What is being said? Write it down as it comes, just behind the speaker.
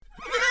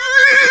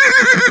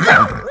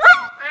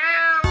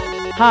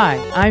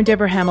Hi, I'm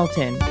Deborah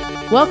Hamilton.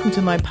 Welcome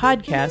to my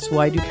podcast,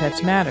 Why Do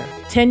Pets Matter?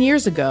 10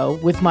 years ago,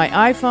 with my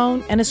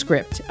iPhone and a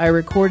script, I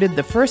recorded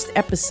the first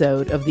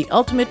episode of the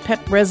Ultimate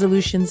Pet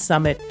Resolution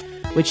Summit,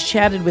 which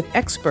chatted with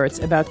experts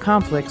about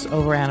conflicts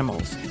over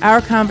animals.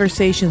 Our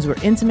conversations were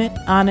intimate,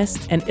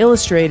 honest, and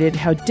illustrated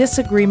how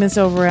disagreements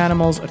over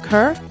animals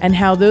occur and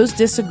how those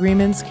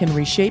disagreements can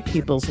reshape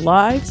people's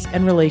lives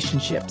and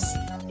relationships.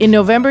 In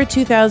November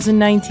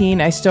 2019,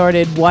 I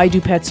started Why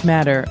Do Pets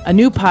Matter, a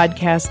new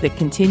podcast that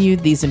continued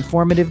these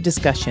informative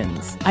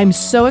discussions. I'm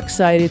so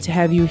excited to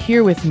have you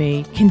here with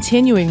me,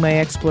 continuing my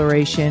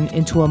exploration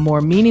into a more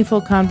meaningful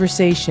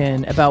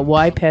conversation about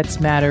why pets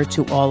matter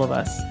to all of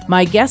us.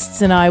 My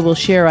guests and I will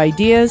share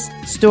ideas,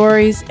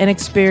 stories, and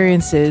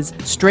experiences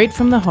straight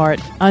from the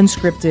heart,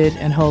 unscripted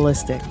and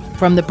holistic.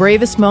 From the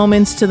bravest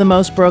moments to the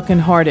most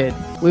brokenhearted,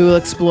 we will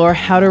explore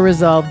how to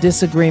resolve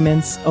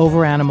disagreements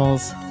over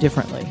animals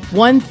differently.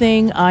 One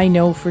thing I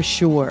know for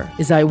sure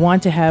is I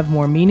want to have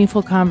more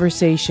meaningful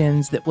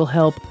conversations that will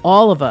help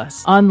all of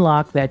us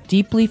unlock that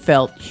deeply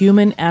felt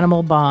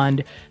human-animal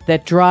bond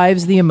that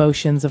drives the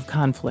emotions of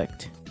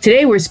conflict.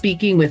 Today, we're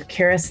speaking with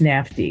Karis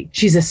Nafty.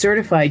 She's a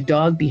certified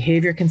dog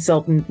behavior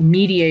consultant,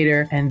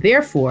 mediator, and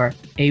therefore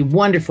a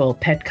wonderful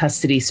pet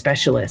custody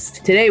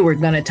specialist. Today, we're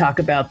going to talk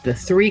about the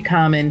 3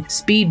 common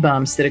speed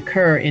bumps that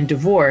occur in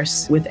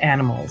divorce with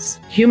animals: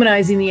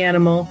 humanizing the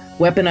animal,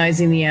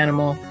 weaponizing the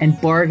animal,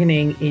 and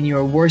bargaining in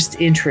your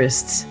worst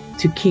interests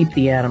to keep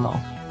the animal.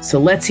 So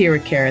let's hear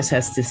what Karis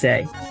has to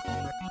say.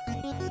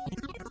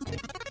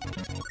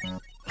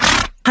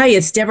 Hi,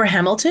 it's Deborah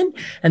Hamilton,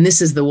 and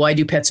this is the Why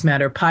Do Pets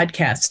Matter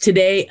podcast.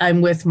 Today,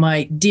 I'm with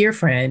my dear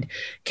friend,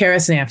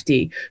 Karis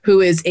Nafty, who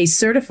is a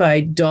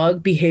certified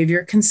dog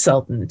behavior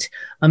consultant,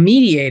 a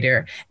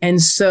mediator,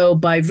 and so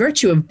by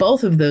virtue of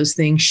both of those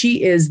things,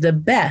 she is the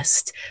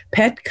best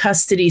pet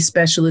custody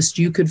specialist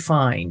you could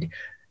find.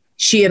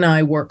 She and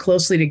I work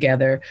closely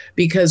together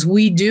because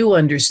we do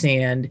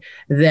understand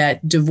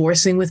that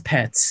divorcing with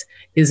pets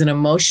is an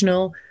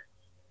emotional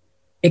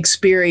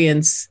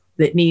experience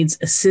that needs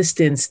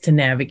assistance to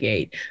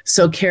navigate.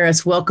 So,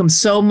 Karis, welcome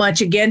so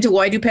much again to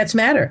Why Do Pets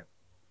Matter?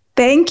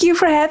 Thank you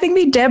for having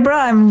me, Deborah.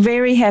 I'm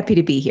very happy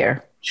to be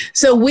here.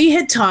 So we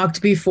had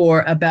talked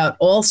before about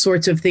all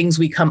sorts of things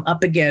we come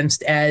up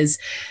against as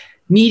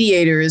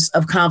mediators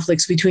of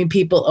conflicts between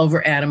people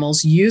over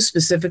animals, you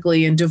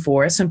specifically in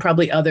divorce and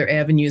probably other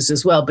avenues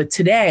as well. But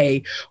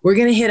today, we're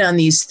going to hit on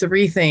these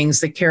 3 things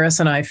that Karis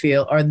and I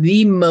feel are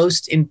the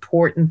most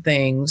important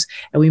things.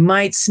 And we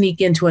might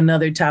sneak into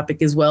another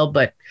topic as well,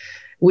 but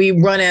we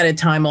run out of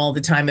time all the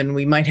time, and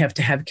we might have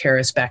to have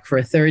Karis back for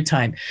a 3rd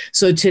time.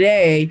 So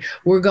today,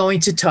 we're going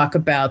to talk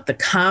about the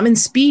common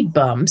speed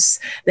bumps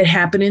that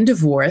happen in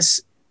divorce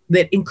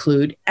that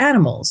include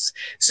animals.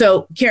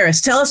 So,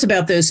 Karis, tell us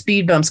about those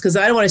speed bumps, because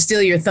I don't want to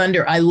steal your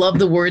thunder. I love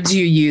the words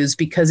you use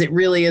because it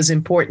really is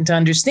important to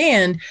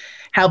understand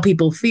how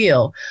people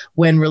feel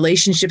when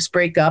relationships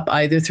break up,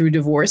 either through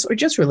divorce or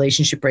just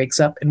relationship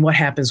breaks up, and what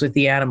happens with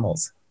the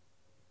animals.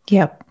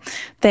 Yep.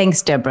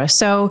 Thanks, Deborah.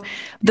 So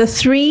the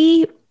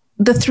three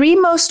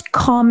most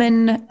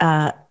common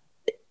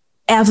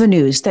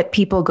avenues that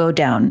people go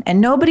down,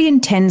 and nobody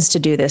intends to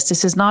do this.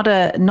 This is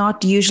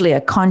not usually a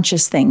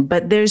conscious thing,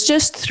 but there's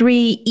just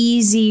 3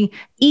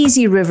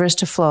 easy rivers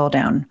to flow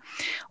down.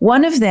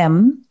 One of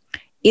them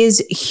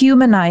is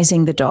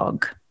humanizing the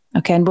dog.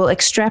 Okay. And we'll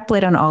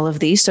extrapolate on all of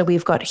these. So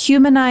we've got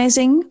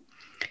humanizing.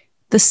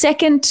 The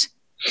second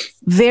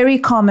very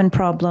common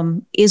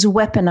problem is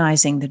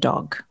weaponizing the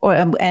dog or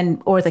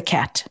the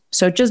cat.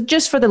 So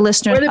just for the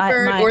listeners, or the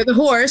bird, or the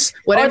horse,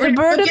 whatever. Or the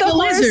bird or the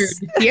horse.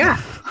 Lizard. Yeah.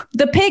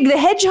 The pig, the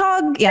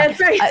hedgehog. Yeah. That's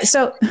right.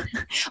 So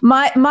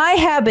my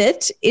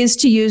habit is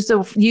to use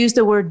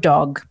the word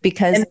dog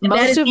because and most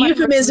that is of my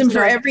euphemism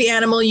for every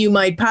animal you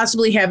might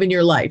possibly have in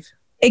your life.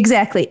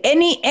 Exactly.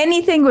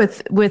 Anything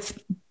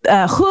with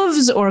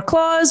hooves or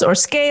claws or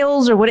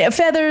scales or whatever,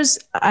 feathers,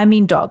 I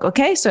mean dog.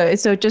 Okay.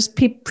 So just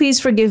please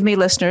forgive me,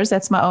 listeners.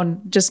 That's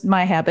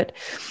my habit.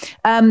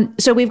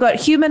 So we've got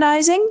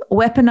humanizing,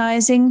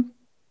 weaponizing,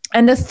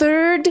 and the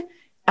third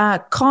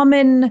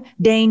common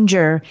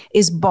danger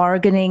is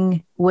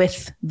bargaining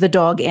with the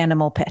dog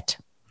animal pet.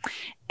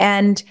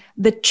 And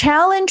the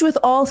challenge with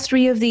all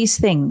 3 of these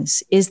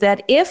things is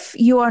that if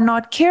you are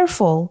not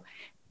careful,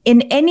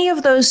 in any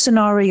of those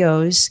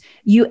scenarios,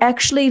 you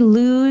actually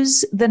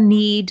lose the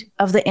need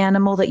of the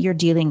animal that you're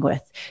dealing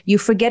with. You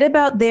forget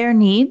about their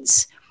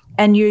needs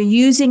and you're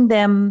using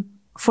them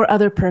for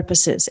other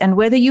purposes. And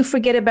whether you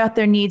forget about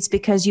their needs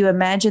because you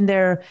imagine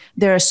they're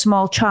a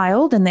small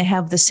child and they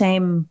have the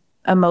same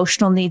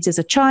emotional needs as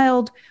a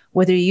child,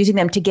 whether you're using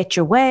them to get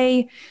your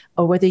way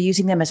or whether you're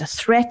using them as a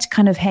threat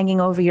kind of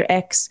hanging over your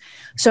ex.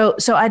 So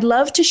I'd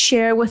love to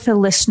share with the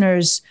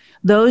listeners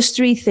those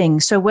 3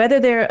 things. So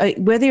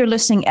whether you're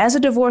listening as a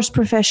divorce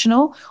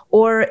professional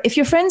or if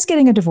your friend's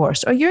getting a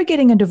divorce or you're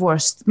getting a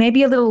divorce,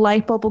 maybe a little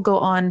light bulb will go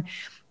on,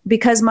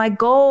 because my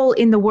goal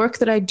in the work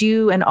that I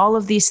do and all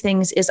of these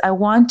things is I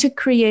want to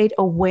create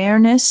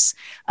awareness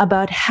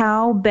about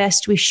how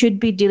best we should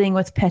be dealing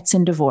with pets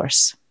in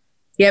divorce.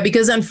 Yeah,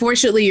 because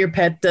unfortunately your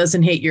pet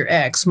doesn't hate your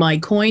ex, my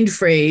coined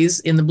phrase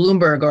in the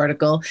Bloomberg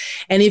article.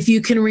 And if you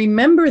can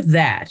remember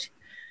that,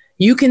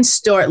 you can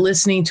start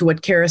listening to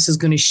what Karis is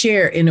going to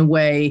share in a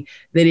way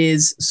that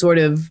is sort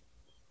of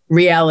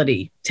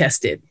reality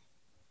tested.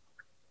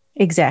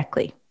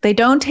 Exactly. They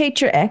don't hate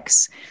your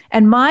ex.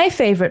 And my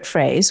favorite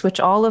phrase, which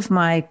all of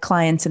my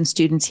clients and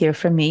students hear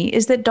from me,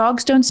 is that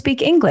dogs don't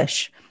speak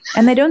English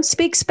and they don't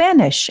speak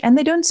Spanish and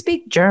they don't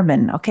speak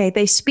German. Okay.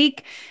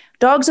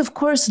 Dogs, of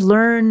course,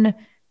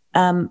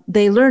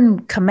 they learn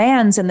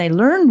commands and they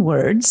learn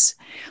words,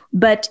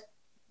 but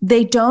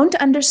they don't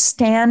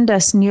understand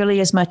us nearly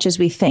as much as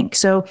we think.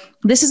 So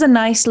this is a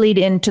nice lead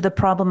into the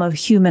problem of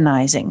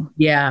humanizing.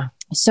 Yeah.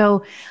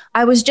 So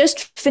I was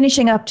just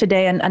finishing up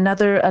today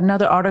another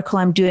article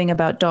I'm doing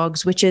about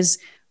dogs, which is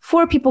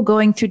for people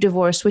going through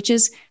divorce, which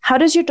is, how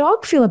does your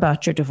dog feel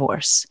about your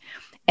divorce?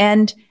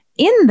 And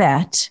in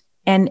that,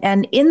 and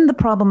in the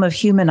problem of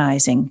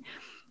humanizing,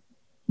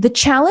 the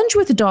challenge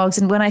with dogs,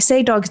 and when I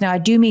say dogs now, I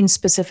do mean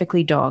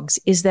specifically dogs,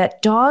 is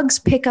that dogs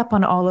pick up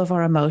on all of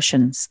our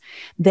emotions.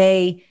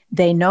 They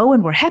know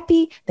when we're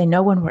happy. They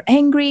know when we're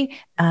angry.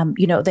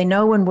 They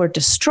know when we're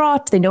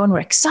distraught. They know when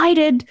we're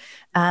excited.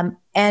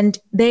 And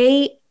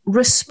they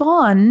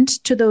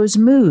respond to those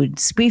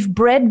moods. We've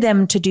bred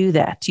them to do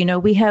that.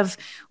 We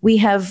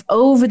have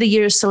over the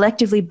years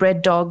selectively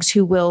bred dogs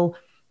who will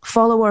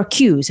follow our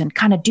cues and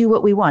kind of do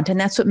what we want. And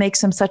that's what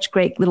makes them such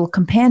great little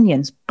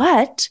companions.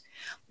 But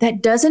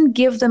that doesn't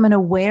give them an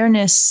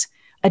awareness,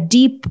 a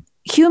deep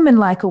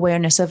human-like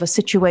awareness of a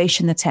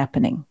situation that's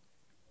happening.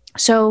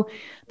 So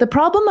the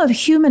problem of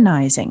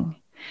humanizing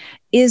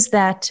is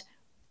that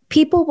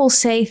people will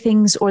say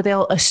things or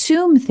they'll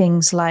assume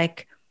things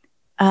like,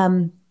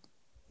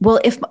 well,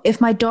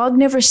 if my dog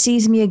never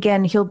sees me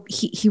again,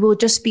 he will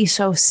just be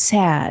so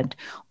sad.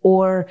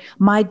 Or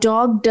my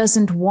dog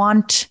doesn't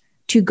want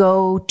to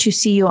go to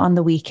see you on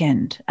the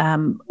weekend.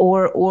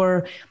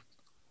 Or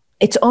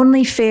it's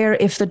only fair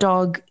if the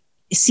dog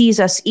sees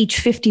us each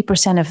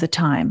 50% of the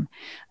time.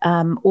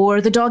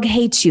 Or the dog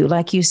hates you,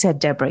 like you said,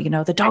 Deborah,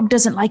 the dog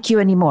doesn't like you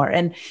anymore.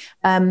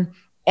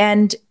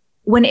 And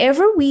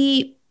whenever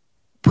we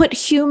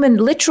put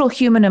literal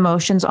human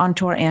emotions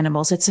onto our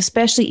animals, it's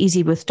especially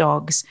easy with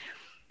dogs,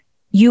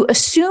 you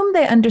assume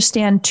they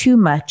understand too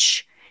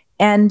much.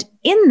 And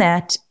in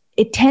that,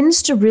 it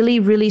tends to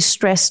really, really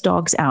stress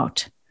dogs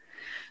out.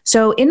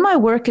 So in my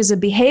work as a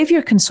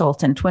behavior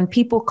consultant, when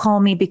people call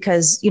me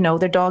because,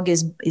 their dog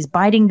is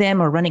biting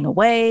them or running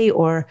away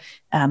or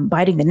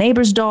biting the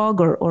neighbor's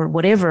dog or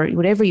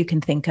whatever you can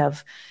think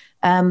of,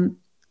 I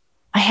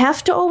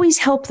have to always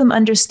help them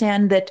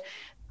understand that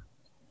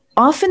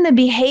often the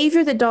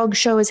behavior that dogs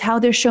show is how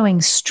they're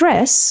showing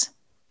stress,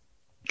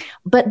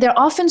 but they're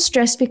often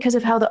stressed because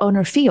of how the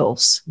owner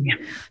feels. Yeah.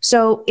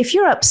 So if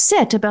you're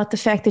upset about the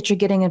fact that you're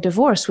getting a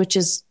divorce, which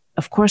is,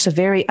 of course, a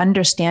very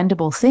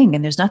understandable thing,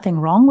 and there's nothing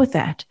wrong with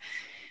that,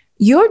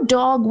 your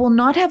dog will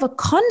not have a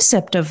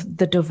concept of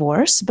the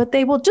divorce, but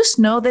they will just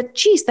know that,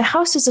 geez, the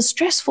house is a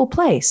stressful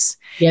place.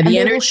 Yeah, the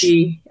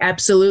energy,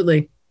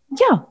 absolutely.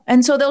 Yeah.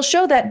 And so they'll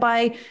show that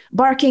by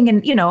barking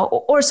and,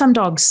 or some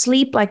dogs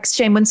sleep like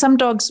Shane. When some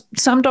dogs,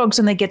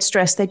 when they get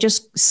stressed, they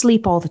just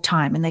sleep all the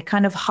time and they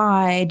kind of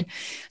hide.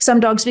 Some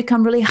dogs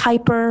become really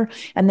hyper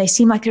and they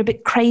seem like they're a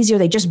bit crazy, or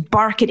they just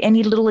bark at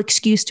any little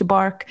excuse to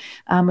bark,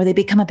 or they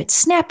become a bit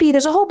snappy.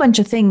 There's a whole bunch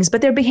of things, but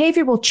their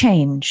behavior will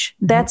change.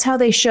 That's how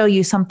they show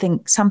you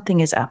something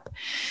is up.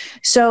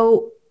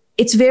 So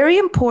it's very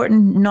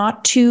important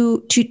not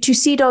to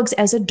see dogs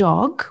as a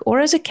dog or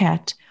as a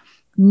cat,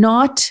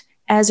 not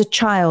as a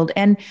child.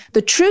 And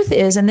the truth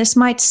is, and this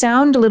might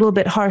sound a little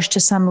bit harsh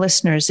to some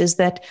listeners, is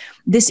that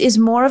this is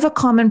more of a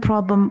common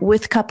problem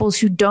with couples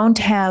who don't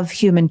have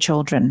human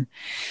children,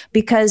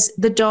 because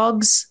the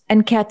dogs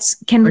and cats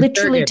can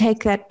literally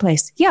take that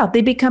place. Yeah,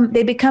 they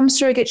become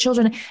surrogate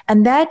children.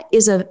 And that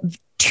is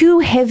too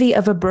heavy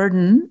of a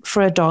burden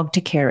for a dog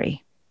to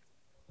carry.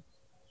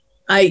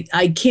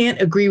 I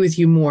can't agree with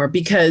you more,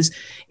 because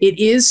it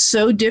is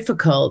so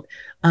difficult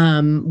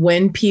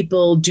when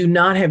people do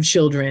not have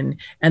children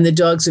and the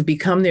dogs have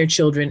become their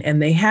children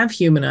and they have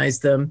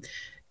humanized them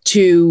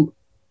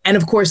and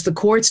of course the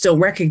courts don't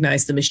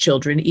recognize them as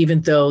children,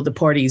 even though the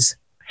parties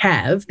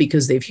have,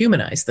 because they've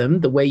humanized them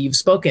the way you've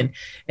spoken.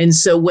 And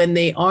so when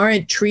they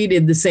aren't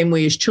treated the same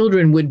way as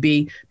children would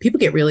be, people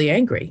get really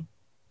angry.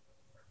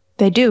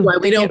 They do. Why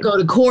we don't go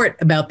to court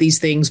about these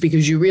things,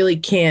 because you really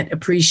can't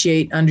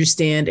appreciate,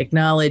 understand,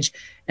 acknowledge,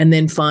 and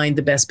then find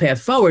the best path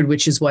forward,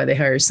 which is why they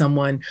hire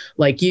someone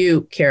like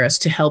you, Karis,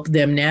 to help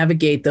them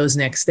navigate those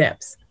next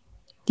steps.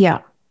 Yeah.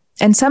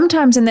 And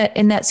sometimes in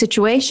that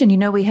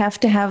situation, we have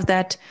to have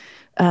that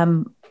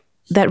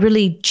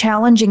really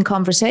challenging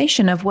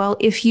conversation of, well,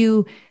 if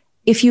you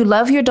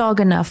love your dog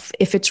enough,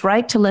 if it's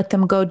right to let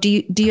them go,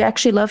 do you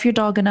actually love your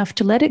dog enough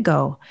to let it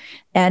go?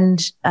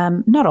 And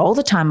not all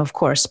the time, of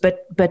course,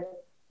 but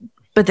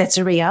that's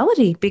a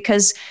reality,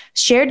 because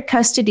shared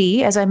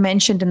custody, as I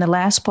mentioned in the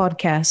last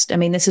podcast, I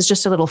mean, this is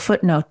just a little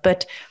footnote,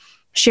 but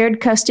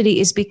Shared custody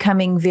is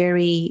becoming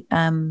very,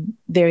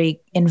 very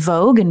in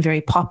vogue and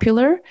very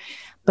popular,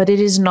 but it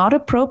is not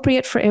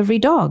appropriate for every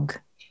dog.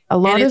 A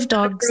lot of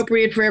dogs. Not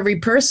appropriate for every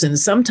person.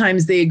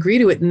 Sometimes they agree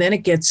to it, and then it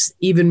gets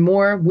even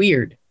more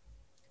weird.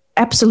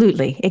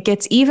 Absolutely, it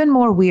gets even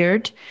more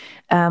weird.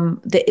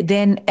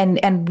 Then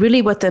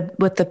really, what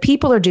the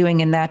people are doing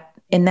in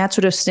that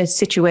sort of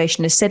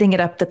situation is setting it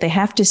up that they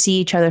have to see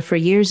each other for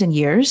years and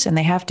years, and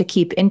they have to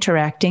keep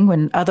interacting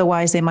when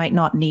otherwise they might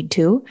not need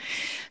to.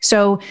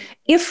 So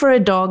if for a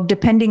dog,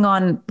 depending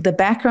on the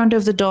background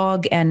of the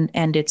dog and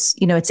its,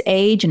 its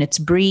age and its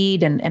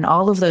breed and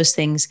all of those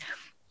things,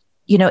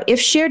 if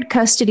shared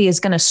custody is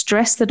going to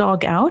stress the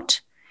dog out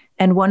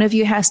and one of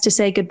you has to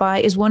say goodbye,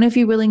 is one of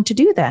you willing to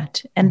do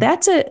that? And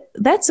that's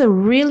a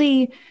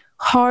really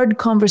hard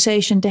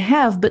conversation to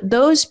have, but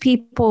those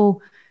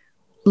people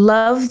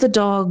love the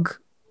dog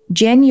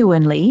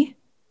genuinely,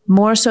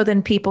 more so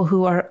than people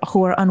who are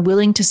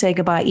unwilling to say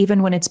goodbye,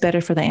 even when it's better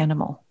for the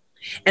animal.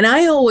 And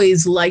I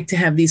always like to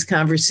have these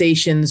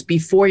conversations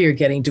before you're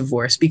getting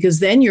divorced, because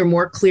then you're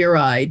more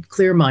clear-eyed,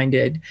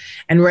 clear-minded,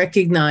 and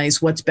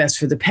recognize what's best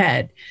for the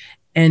pet.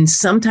 And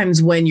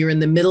sometimes when you're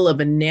in the middle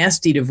of a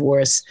nasty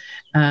divorce,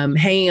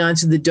 hanging on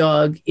to the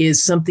dog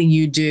is something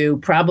you do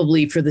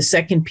probably for the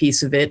second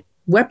piece of it,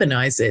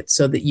 weaponize it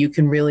so that you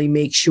can really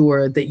make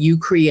sure that you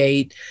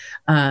create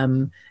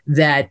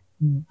that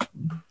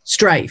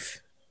strife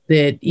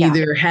that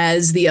either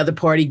has the other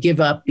party give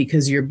up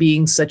because you're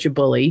being such a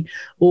bully,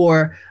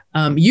 or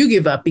you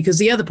give up because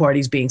the other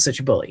party's being such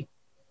a bully.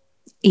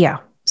 Yeah.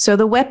 So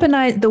the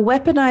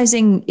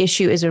weaponizing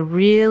issue is a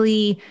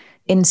really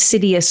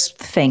insidious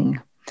thing.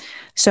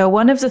 So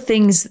one of the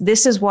things,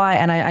 this is why,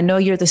 and I know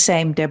you're the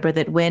same, Deborah,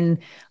 that when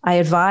I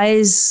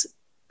advise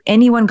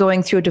anyone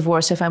going through a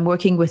divorce, if I'm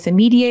working with the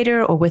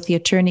mediator or with the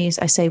attorneys,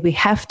 I say we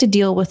have to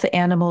deal with the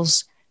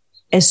animals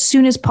as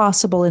soon as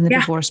possible in the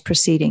divorce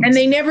proceedings. And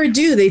they never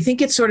do. They think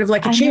it's sort of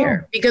like a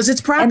chair because it's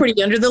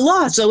property under the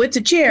law. So it's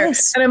a chair.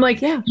 Yes. And I'm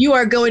like, you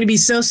are going to be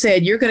so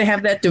sad. You're going to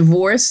have that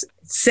divorce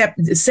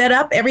set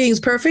up.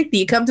 Everything's perfect.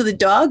 You come to the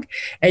dog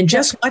and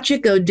just watch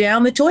it go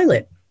down the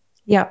toilet.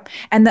 Yeah.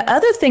 And the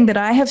other thing that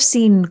I have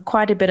seen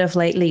quite a bit of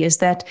lately is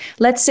that,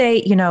 let's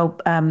say,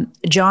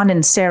 John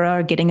and Sarah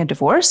are getting a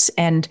divorce.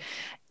 And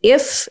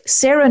if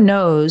Sarah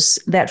knows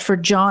that for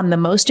John, the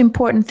most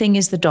important thing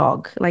is the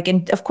dog,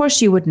 and of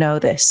course you would know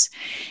this,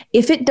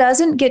 if it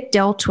doesn't get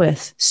dealt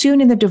with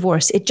soon in the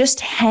divorce, it just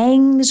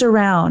hangs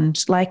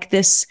around like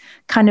this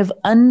kind of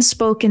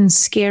unspoken,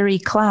 scary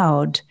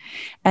cloud.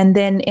 And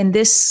then in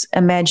this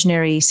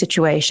imaginary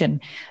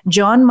situation,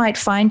 John might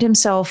find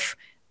himself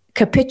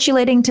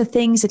capitulating to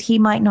things that he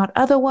might not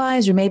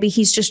otherwise, or maybe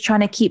he's just trying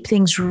to keep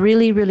things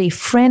really, really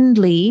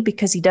friendly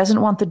because he doesn't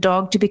want the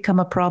dog to become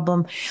a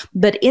problem.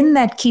 But in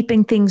that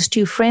keeping things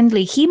too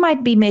friendly, he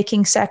might be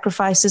making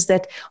sacrifices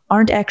that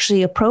aren't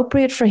actually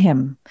appropriate for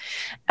him.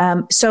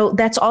 So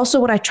that's also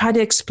what I try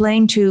to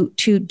explain to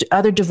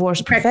other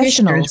divorce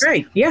professionals.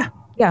 Right. Yeah.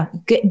 Yeah.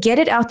 Get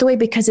it out the way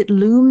because it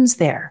looms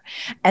there.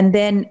 And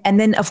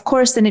then of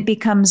course, then it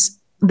becomes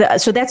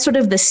so that's sort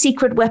of the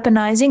secret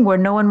weaponizing where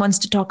no one wants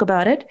to talk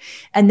about it.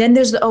 And then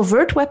there's the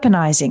overt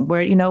weaponizing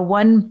where,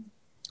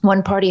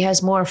 one party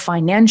has more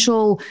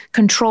financial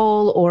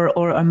control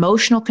or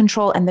emotional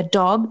control, and the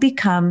dog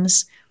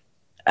becomes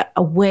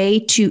a way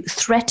to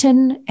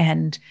threaten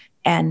and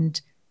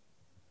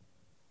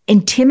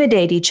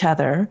intimidate each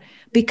other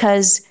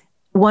because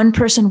one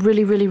person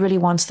really, really, really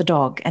wants the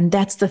dog. And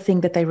that's the thing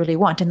that they really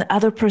want. And the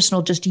other person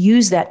will just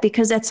use that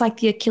because that's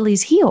like the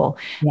Achilles heel.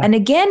 Yeah. And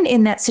again,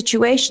 in that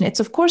situation, it's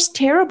of course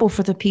terrible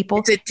for the people.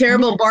 It's a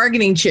terrible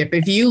bargaining chip.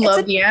 If you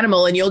love the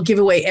animal and you'll give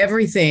away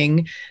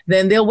everything,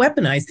 then they'll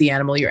weaponize the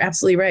animal. You're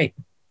absolutely right.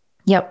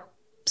 Yep.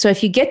 So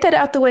if you get that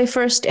out the way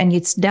first and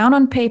it's down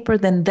on paper,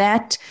 then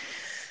that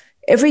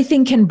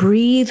everything can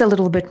breathe a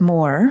little bit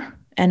more.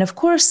 And of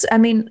course,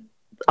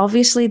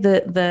 obviously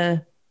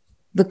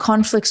the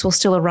conflicts will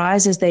still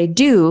arise as they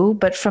do,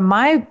 but from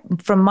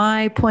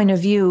my point of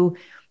view,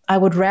 I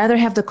would rather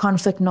have the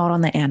conflict not on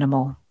the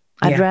animal.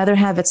 I'd rather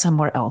have it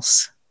somewhere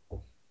else.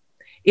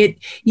 It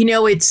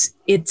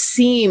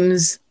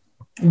seems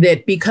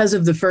that because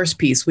of the first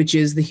piece, which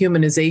is the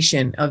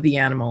humanization of the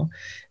animal,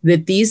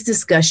 that these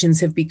discussions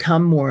have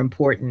become more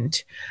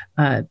important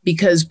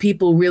because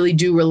people really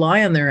do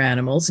rely on their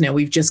animals. Now,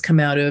 we've just come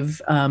out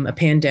of a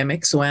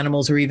pandemic, so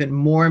animals are even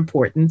more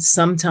important.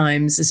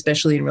 Sometimes,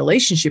 especially in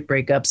relationship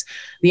breakups,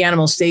 the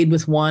animal stayed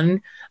with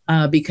one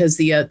because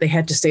they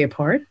had to stay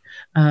apart.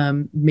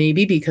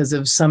 Maybe because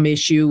of some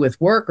issue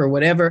with work or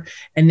whatever.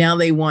 And now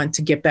they want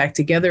to get back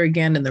together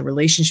again and the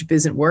relationship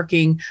isn't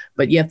working,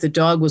 but yet the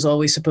dog was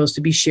always supposed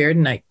to be shared.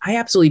 And I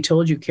absolutely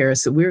told you,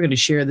 Karis, that we were going to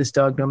share this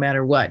dog no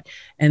matter what.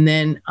 And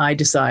then I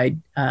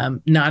decide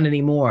not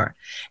anymore.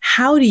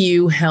 How do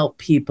you help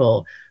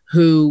people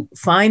who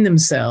find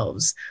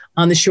themselves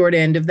on the short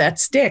end of that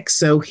stick?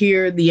 So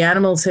here the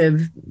animals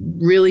have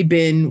really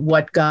been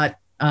what got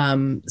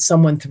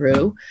someone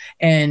through.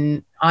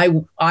 And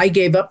I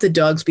gave up the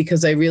dogs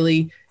because I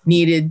really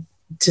needed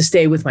to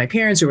stay with my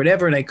parents or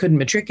whatever, and I couldn't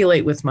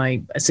matriculate with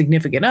my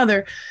significant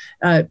other.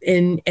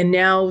 And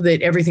now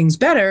that everything's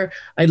better,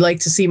 I'd like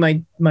to see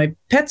my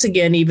pets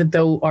again, even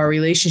though our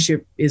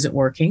relationship isn't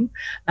working.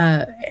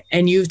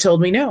 And you've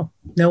told me no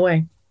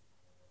way.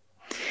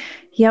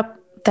 Yep,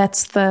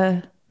 there's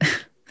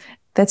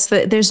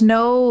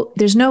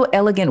no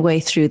elegant way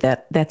through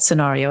that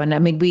scenario. And I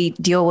mean, we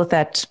deal with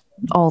that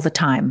all the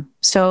time.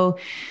 So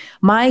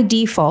my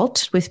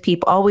default with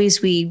people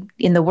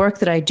in the work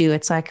that I do,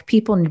 it's like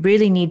people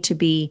really need to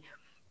be,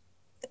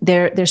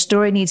 their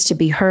story needs to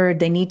be heard.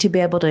 They need to be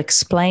able to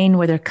explain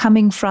where they're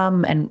coming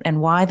from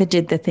and why they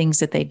did the things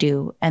that they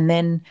do. And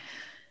then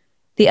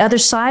the other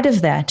side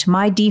of that,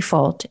 my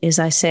default is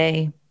I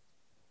say,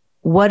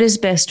 what is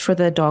best for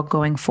the dog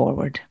going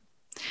forward?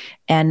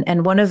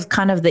 And one of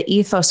kind of the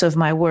ethos of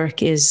my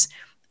work is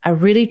I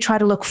really try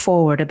to look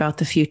forward about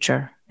the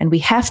future. And we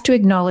have to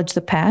acknowledge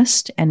the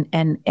past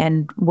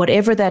and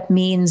whatever that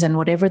means, and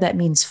whatever that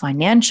means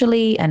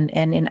financially and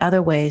in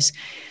other ways.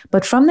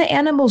 But from the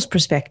animal's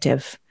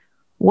perspective,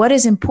 what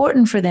is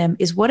important for them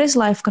is what is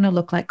life going to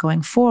look like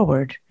going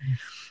forward?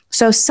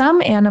 So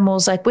some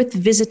animals, like with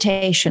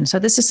visitation, so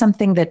this is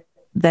something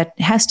that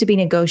has to be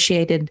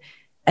negotiated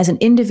as an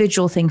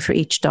individual thing for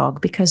each dog,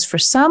 because for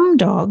some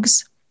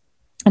dogs,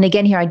 and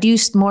again here I do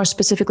more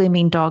specifically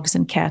mean dogs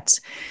and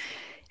cats,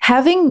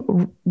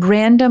 having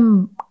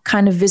random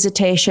kind of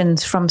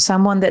visitations from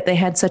someone that they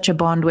had such a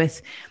bond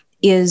with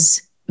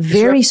is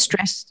very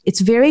stressed. It's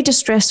very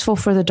distressful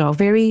for the dog,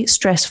 very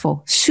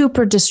stressful,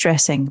 super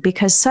distressing,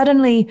 because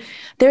suddenly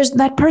there's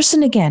that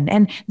person again,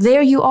 and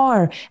there you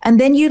are, and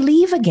then you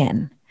leave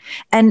again.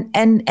 And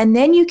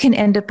then you can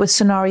end up with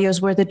scenarios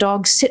where the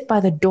dogs sit by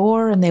the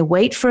door and they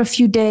wait for a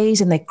few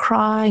days and they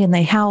cry and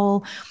they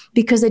howl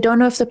because they don't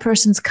know if the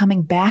person's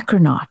coming back or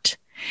not.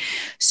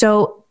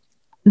 So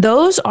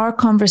those are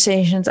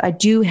conversations I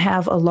do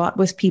have a lot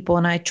with people,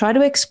 and I try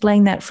to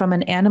explain that from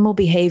an animal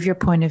behavior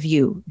point of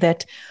view,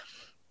 that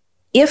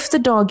if the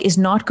dog is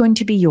not going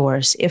to be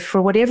yours, if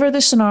for whatever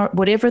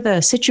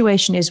the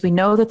situation is, we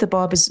know that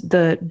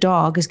the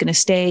dog is going to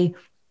stay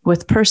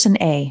with person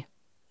A,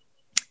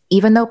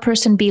 even though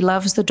person B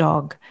loves the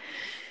dog,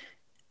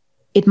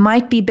 it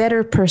might be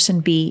better,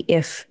 person B,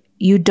 if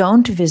you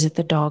don't visit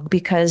the dog,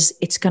 because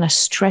it's going to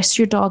stress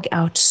your dog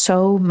out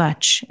so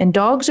much. And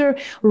dogs are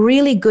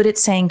really good at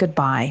saying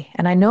goodbye.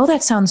 And I know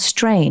that sounds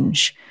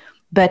strange,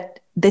 but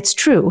that's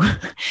true.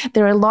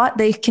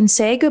 They can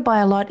say goodbye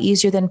a lot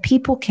easier than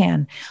people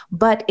can,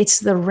 but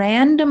it's the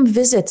random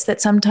visits that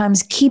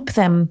sometimes keep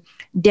them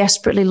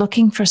desperately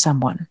looking for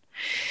someone.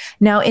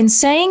 Now, in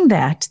saying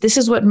that, this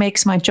is what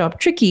makes my job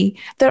tricky.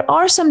 There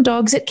are some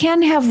dogs that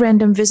can have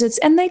random visits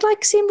and they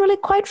seem really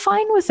quite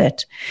fine with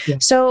it. Yeah.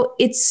 So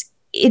it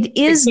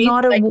is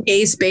not a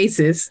case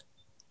basis.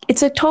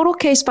 It's a total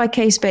case by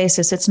case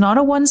basis. It's not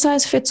a one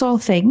size fits all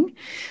thing,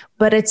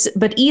 but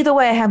either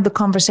way, I have the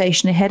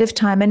conversation ahead of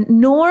time. And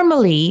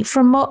normally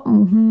for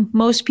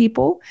most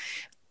people,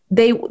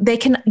 they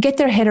can get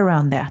their head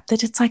around that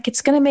it's like,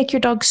 it's going to make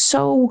your dog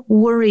so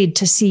worried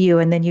to see you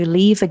and then you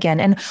leave again.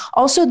 And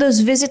also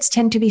those visits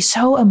tend to be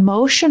so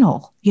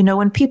emotional. You know,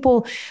 when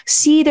people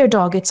see their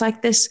dog, it's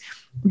like this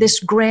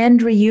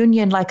grand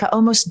reunion, like I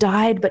almost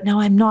died, but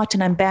now I'm not,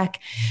 and I'm back.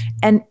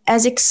 And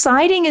as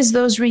exciting as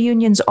those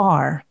reunions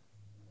are,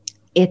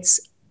 it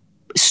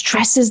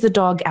stresses the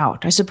dog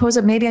out. I suppose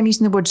that maybe I'm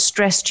using the word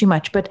stress too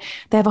much, but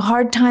they have a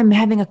hard time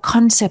having a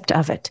concept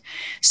of it.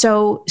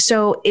 So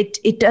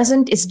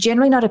it's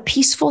generally not a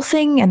peaceful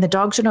thing, and the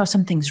dogs don't know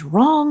something's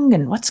wrong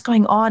and what's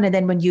going on. And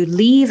then when you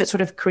leave, it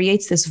sort of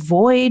creates this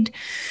void.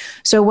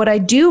 So what I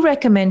do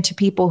recommend to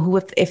people who,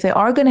 if they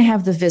are going to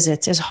have the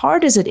visits, as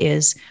hard as it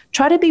is,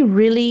 try to be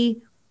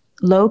really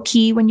low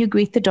key when you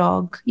greet the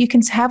dog. You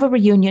can have a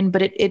reunion,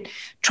 but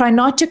try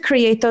not to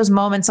create those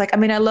moments. Like, I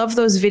mean, I love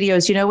those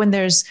videos, you know, when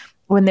there's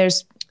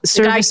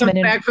servicemen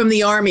back from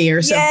the army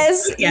or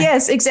something.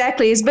 Yes,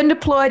 exactly. He's been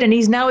deployed and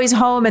he's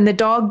home, and the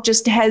dog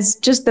just has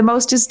the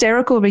most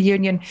hysterical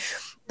reunion.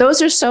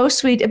 Those are so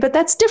sweet, but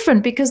that's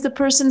different because the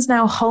person's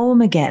now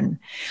home again.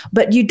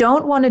 But you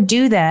don't want to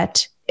do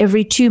that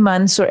every 2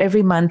 months or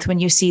every month when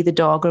you see the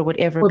dog or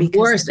whatever. Or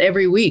worse,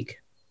 every week.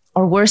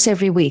 Or worse,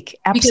 every week.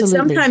 Absolutely. Because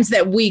sometimes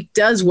that week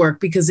does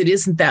work because it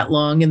isn't that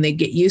long and they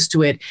get used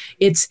to it.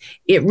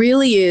 It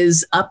really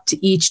is up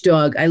to each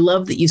dog. I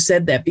love that you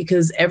said that,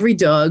 because every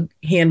dog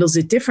handles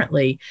it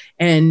differently.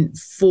 And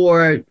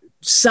for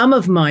some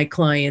of my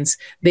clients,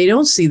 they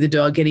don't see the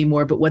dog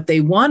anymore, but what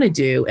they want to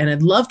do, and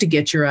I'd love to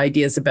get your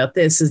ideas about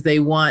this, is they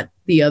want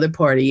the other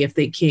party, if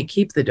they can't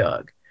keep the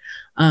dog,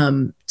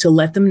 to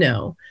let them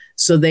know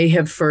so they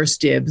have first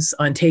dibs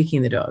on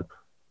taking the dog.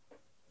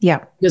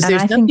 Yeah. Because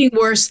there's nothing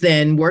worse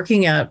than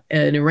working out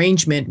an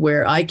arrangement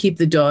where I keep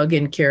the dog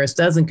and Karis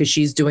doesn't, because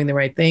she's doing the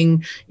right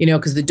thing, you know,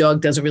 because the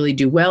dog doesn't really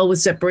do well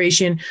with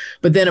separation.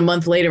 But then a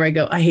month later I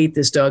go, I hate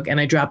this dog, and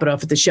I drop it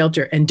off at the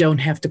shelter and don't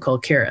have to call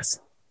Karis.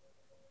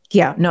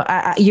 Yeah, no,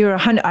 I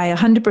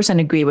 100%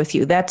 agree with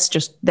you. That's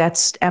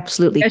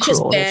absolutely cruel. That's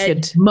just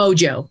bad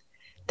mojo.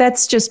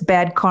 that's just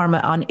bad karma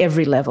on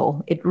every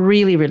level. It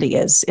really, really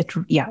is.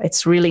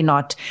 It's really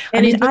not.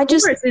 And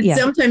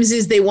sometimes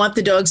is they want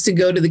the dogs to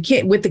go to the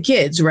kid with the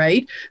kids,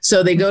 right?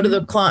 So they go to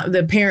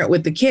the parent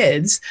with the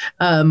kids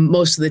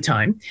most of the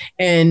time,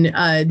 and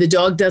the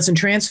dog doesn't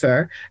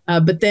transfer.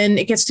 But then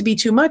it gets to be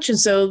too much, and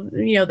so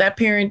that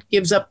parent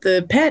gives up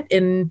the pet,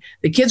 and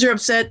the kids are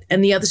upset,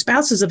 and the other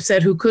spouse is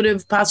upset who could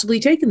have possibly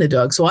taken the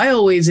dog. So I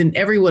always, in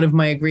every one of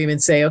my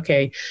agreements, say,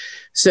 okay,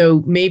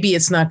 so maybe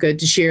it's not good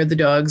to share the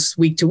dogs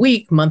week to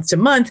week, month to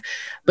month.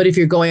 But if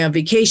you're going on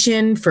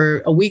vacation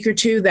for a week or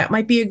two, that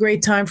might be a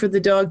great time for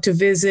the dog to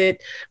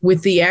visit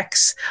with the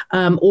ex,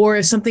 or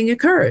if something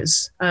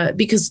occurs.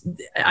 Because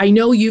I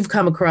know you've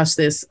come across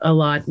this a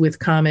lot with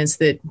comments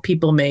that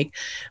people make.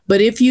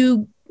 But if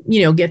you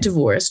get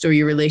divorced or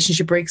your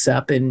relationship breaks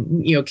up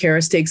and,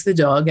 Karis takes the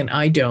dog and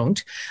I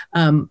don't,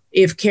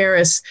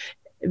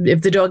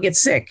 if the dog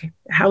gets sick,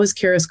 how is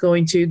Karis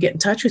going to get in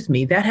touch with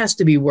me? That has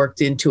to be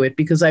worked into it,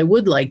 because I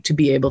would like to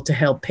be able to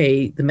help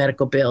pay the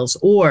medical bills.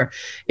 Or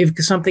if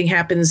something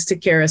happens to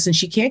Karis and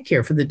she can't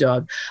care for the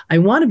dog, I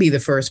want to be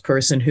the first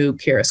person who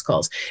Karis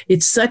calls.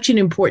 It's such an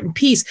important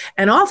piece,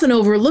 and often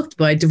overlooked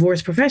by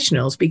divorce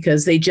professionals,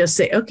 because they just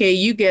say, okay,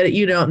 you get it,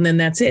 you don't, and then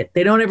that's it.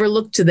 They don't ever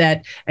look to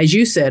that, as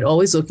you said,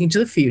 always looking to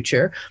the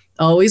future,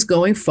 always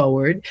going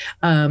forward,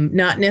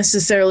 not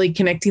necessarily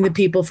connecting the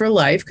people for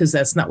life, because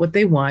that's not what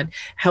they want.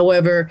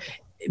 However,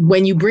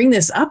 when you bring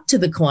this up to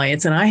the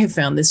clients, and I have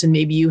found this, and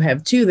maybe you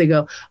have too, they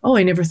go, oh,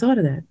 I never thought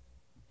of that.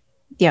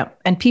 Yeah.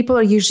 And people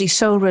are usually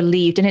so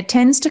relieved, and it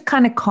tends to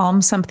kind of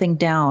calm something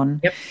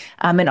down. Yep.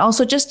 And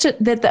also just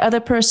that the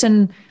other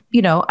person,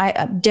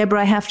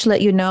 Deborah, I have to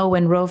let you know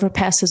when Rover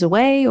passes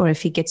away, or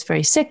if he gets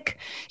very sick,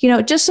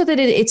 just so that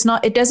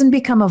it doesn't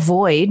become a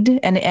void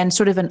and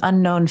sort of an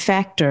unknown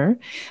factor.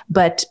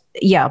 But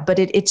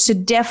it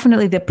should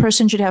definitely, the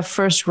person should have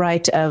first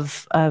right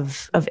of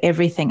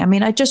everything. I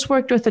mean, I just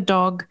worked with a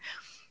dog.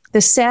 The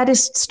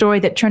saddest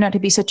story that turned out to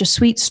be such a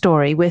sweet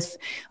story with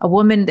a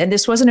woman, and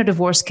this wasn't a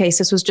divorce case,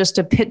 this was just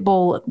a pit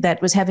bull that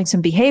was having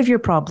some behavior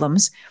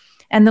problems.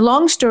 And the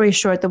long story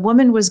short, the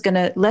woman was going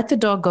to let the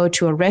dog go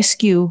to a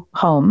rescue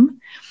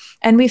home.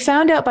 And we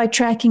found out by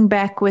tracking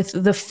back with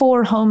the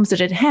 4 homes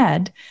that it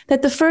had,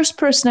 that the first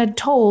person had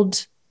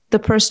told the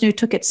person who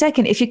took it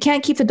second, if you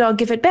can't keep the dog,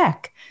 give it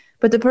back.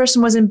 But the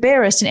person was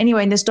embarrassed. And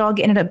anyway, and this dog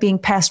ended up being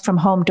passed from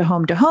home to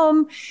home to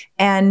home.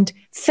 And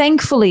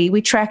thankfully,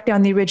 we tracked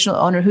down the original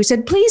owner, who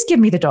said, please give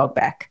me the dog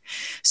back.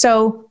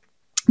 So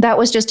that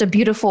was just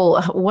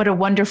what a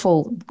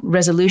wonderful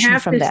resolution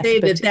from that. I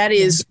have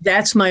to say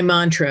that's my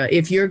mantra.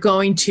 If you're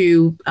going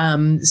to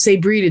say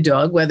breed a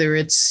dog, whether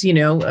it's,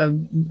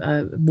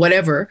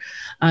 whatever,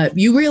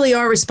 you really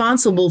are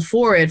responsible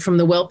for it from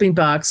the whelping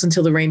box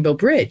until the rainbow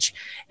bridge.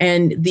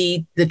 And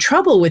the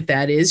trouble with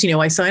that is,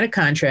 I sign a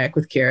contract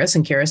with Karis,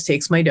 and Karis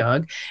takes my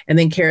dog, and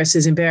then Karis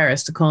is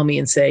embarrassed to call me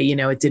and say,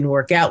 it didn't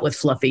work out with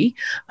Fluffy.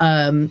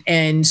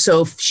 And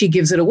so she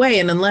gives it away.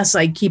 And unless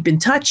I keep in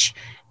touch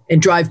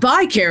and drive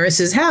by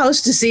Karis's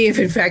house to see if,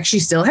 in fact, she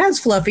still has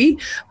Fluffy,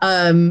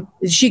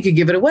 she could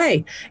give it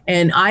away.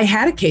 And I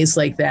had a case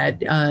like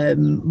that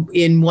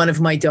in one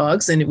of my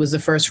dogs, and it was the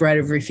first right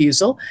of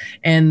refusal.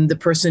 And the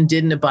person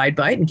didn't abide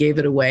by it and gave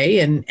it away.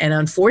 And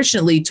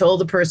unfortunately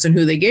told the person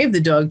who they gave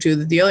the dog to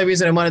that the only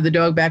reason I wanted the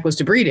dog back was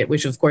to breed it,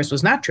 which of course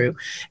was not true.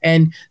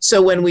 And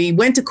so when we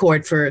went to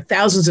court for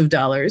thousands of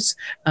dollars,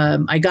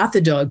 I got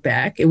the dog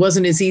back. It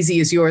wasn't as easy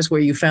as yours, where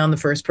you found the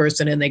first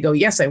person and they go,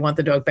 yes, I want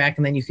the dog back,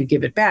 and then you could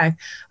give it back.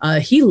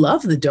 He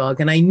loved the dog,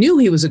 and I knew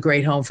he was a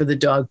great home for the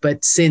dog.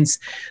 But since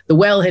the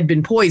well had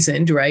been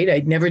poisoned, right,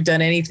 I'd never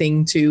done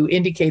anything to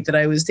indicate that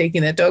I was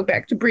taking that dog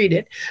back to breed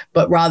it,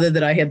 but rather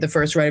that I had the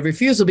first right of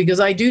refusal, because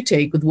I do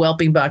take with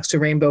whelping box to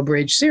rainbow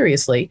bridge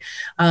seriously.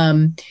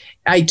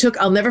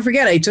 I'll never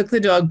forget, I took the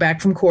dog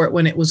back from court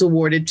when it was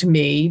awarded to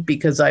me,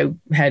 because I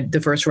had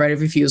the first right of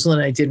refusal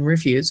and I didn't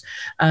refuse.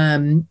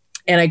 And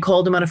I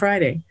called him on a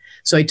Friday.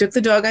 So I took the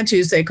dog on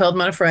Tuesday, I called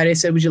him on a Friday,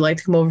 said, would you like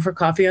to come over for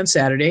coffee on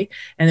Saturday?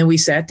 And then we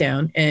sat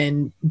down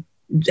and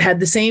had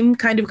the same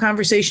kind of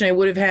conversation I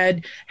would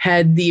have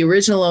had the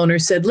original owner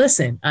said,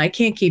 listen, I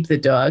can't keep the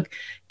dog.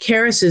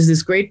 Karis is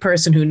this great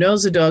person who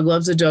knows the dog,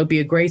 loves the dog, be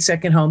a great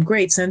second home.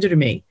 Great, send her to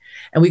me.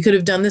 And we could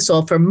have done this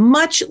all for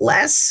much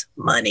less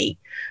money.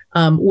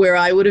 Where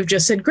I would have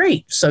just said,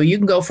 great, so you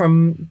can go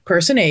from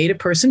person A to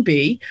person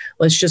B.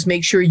 Let's just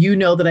make sure you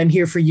know that I'm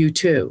here for you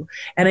too.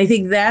 And I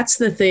think that's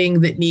the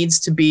thing that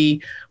needs to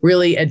be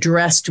really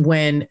addressed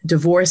when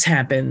divorce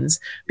happens,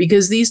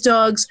 because these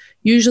dogs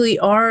usually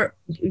are,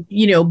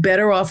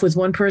 better off with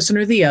one person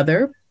or the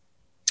other,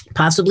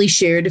 possibly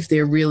shared if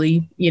they're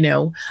really,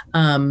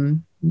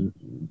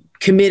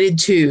 committed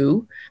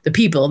to the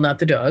people, not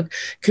the dog,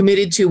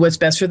 committed to what's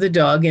best for the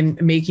dog,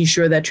 and making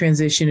sure that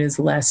transition is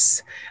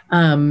less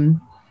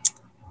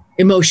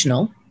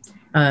emotional.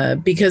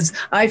 Because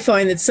I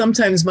find that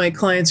sometimes my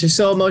clients are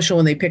so emotional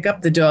when they pick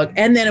up the dog,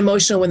 and then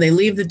emotional when they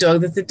leave the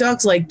dog, that the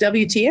dog's like,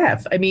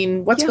 WTF? I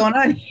mean, what's going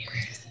on here?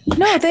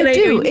 No, they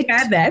do.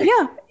 Had that.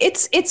 Yeah,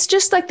 it's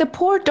just like the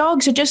poor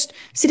dogs are just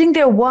sitting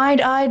there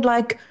wide-eyed,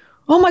 like,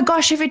 oh my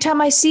gosh, every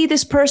time I see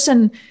this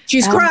person,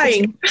 she's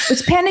crying.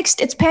 It's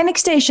panic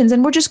stations,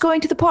 and we're just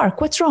going to the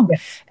park. What's wrong?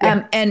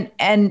 Yeah.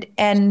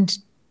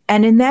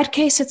 And in that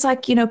case, it's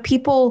like,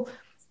 people,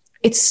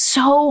 it's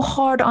so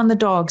hard on the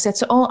dogs.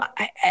 That's all.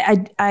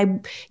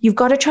 You've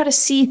got to try to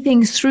see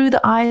things through the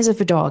eyes of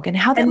a dog and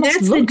how that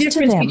must look to them. And that's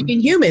the difference between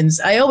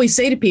humans. I always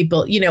say to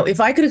people, if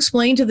I could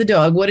explain to the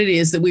dog what it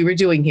is that we were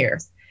doing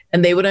here,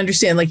 and they would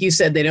understand, like you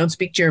said, they don't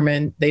speak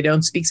German, they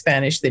don't speak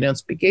Spanish, they don't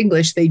speak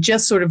English. They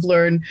just sort of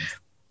learn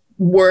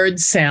word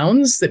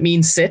sounds that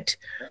mean sit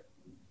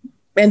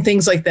and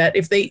things like that.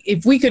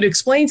 If we could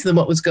explain to them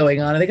what was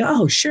going on, and they go,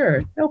 oh,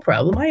 sure, no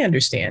problem, I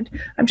understand.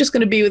 I'm just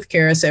going to be with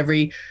Karis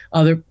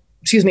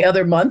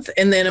other month,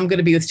 and then I'm going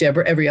to be with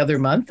Deborah every other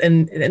month,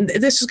 and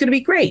this is going to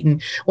be great.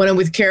 And when I'm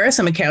with Karis,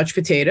 I'm a couch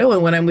potato,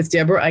 and when I'm with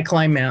Deborah, I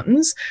climb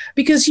mountains,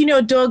 because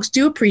dogs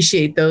do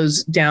appreciate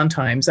those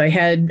downtimes. I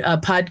had a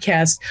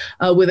podcast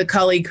with a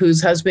colleague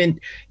whose husband,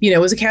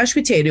 was a couch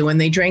potato,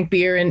 and they drank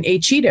beer and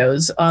ate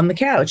Cheetos on the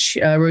couch,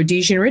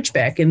 Rhodesian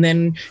Ridgeback, and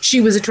then she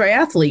was a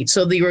triathlete,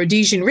 so the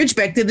Rhodesian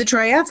Ridgeback did the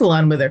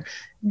triathlon with her.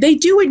 They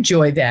do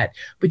enjoy that,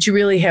 but you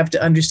really have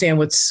to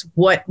understand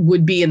what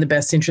would be in the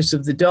best interest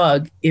of the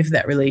dog if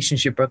that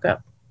relationship broke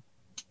up.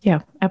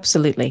 Yeah,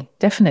 absolutely.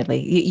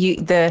 Definitely.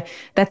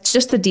 That's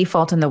just the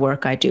default in the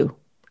work I do.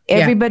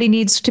 Everybody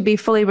needs to be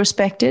fully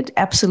respected.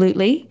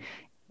 Absolutely.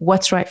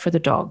 What's right for the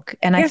dog.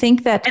 And I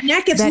think that... And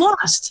that gets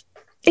lost.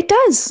 It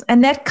does.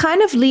 And that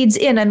kind of leads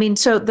in. I mean,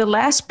 so the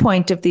last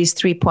point of these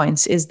 3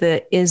 points is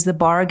the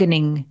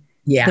bargaining,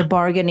 the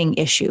bargaining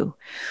issue.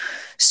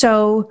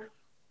 So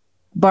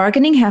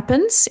bargaining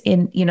happens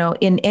in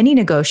any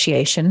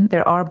negotiation.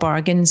 There are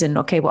bargains, and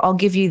okay, well, I'll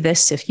give you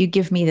this if you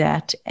give me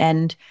that.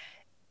 And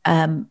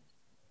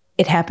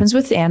it happens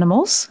with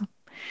animals.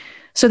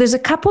 So there's a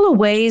couple of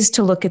ways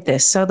to look at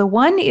this. So the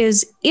one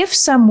is, if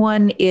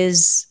someone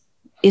is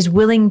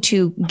willing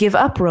to give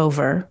up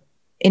Rover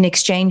in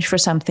exchange for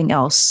something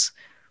else,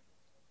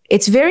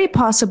 it's very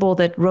possible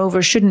that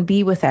Rover shouldn't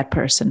be with that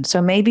person.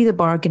 So maybe the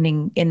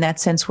bargaining in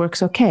that sense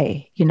works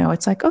okay.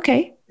 It's like,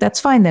 okay, that's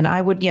fine then.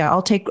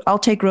 I'll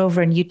take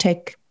Rover and you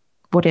take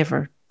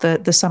whatever,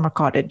 the summer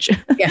cottage.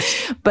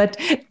 Yes. But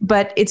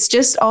it's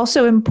just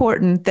also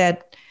important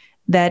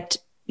that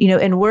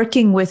in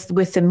working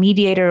with the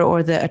mediator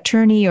or the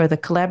attorney or the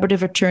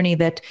collaborative attorney,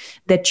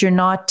 that you're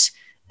not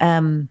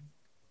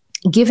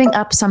giving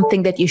up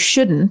something that you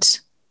shouldn't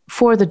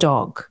for the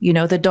dog.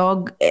 The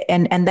dog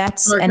and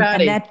that's and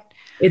that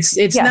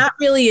it's not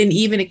really an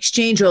even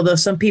exchange, although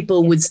some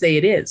people would say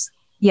it is.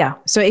 Yeah.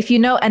 So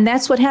and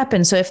that's what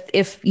happens. So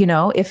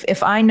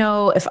if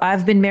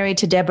I've been married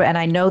to Deborah and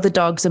I know the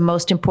dog's the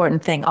most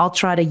important thing, I'll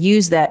try to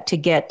use that to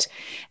get,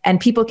 and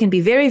people can be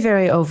very,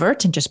 very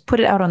overt and just put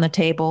it out on the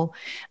table.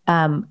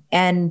 And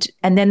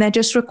then that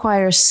just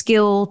requires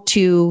skill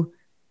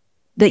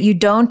that you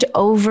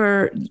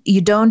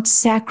don't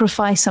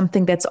sacrifice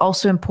something that's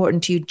also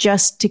important to you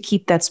just to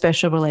keep that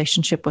special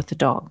relationship with the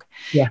dog.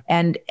 Yeah.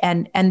 And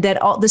that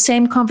all the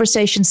same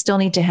conversations still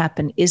need to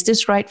happen. Is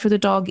this right for the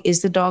dog?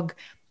 Is the dog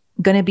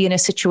going to be in a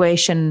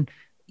situation,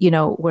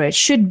 where it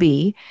should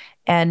be?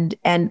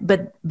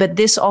 But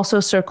this also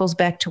circles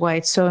back to why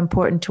it's so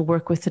important to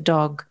work with the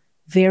dog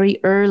very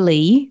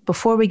early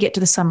before we get to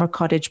the summer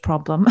cottage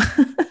problem.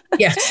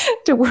 Yes.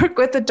 To work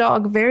with the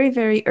dog very,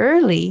 very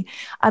early.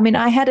 I mean,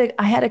 I had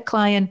a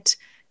client,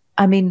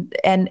 and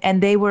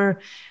it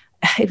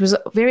was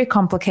very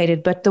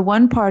complicated, but the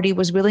one party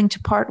was willing to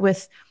part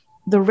with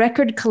the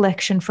record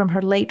collection from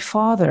her late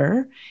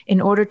father in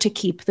order to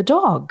keep the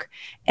dog.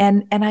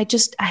 And I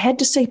had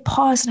to say,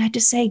 pause, and I had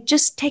to say,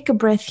 just take a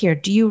breath here.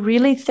 Do you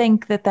really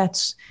think do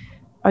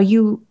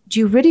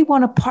you really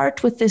want to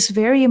part with this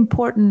very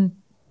important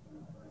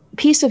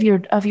piece of your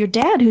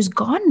dad who's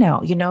gone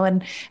now,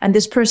 and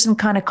this person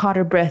kind of caught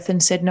her breath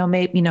and said, no,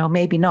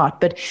 maybe not.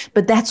 But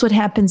that's what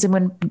happens. And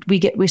when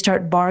we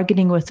start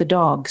bargaining with the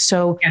dog.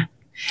 So, yeah.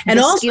 And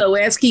also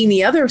asking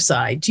the other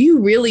side, do you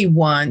really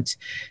want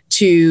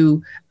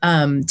to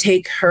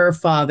take her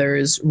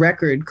father's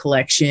record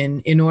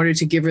collection in order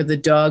to give her the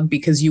dog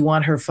because you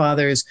want her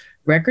father's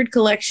record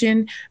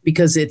collection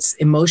because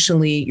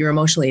you're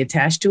emotionally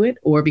attached to it,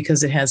 or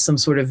because it has some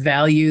sort of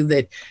value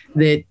that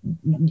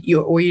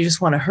you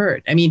just want to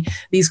hurt? I mean,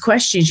 these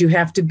questions, you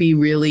have to be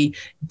really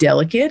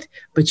delicate,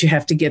 but you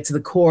have to get to the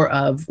core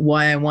of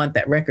why I want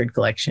that record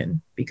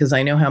collection, because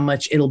I know how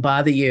much it'll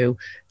bother you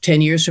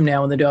 10 years from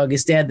now when the dog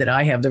is dead that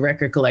I have the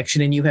record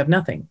collection and you have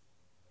nothing.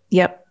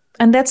 Yep.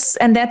 And that's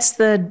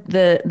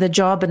the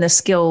job and the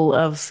skill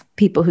of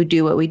people who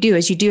do what we do,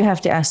 is you do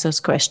have to ask those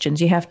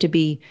questions. You have to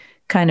be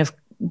kind of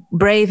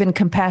brave and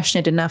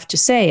compassionate enough to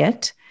say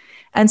it.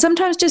 And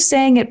sometimes just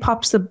saying it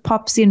pops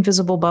the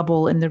invisible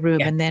bubble in the room,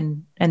 yeah.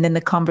 and then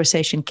the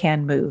conversation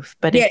can move.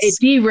 But it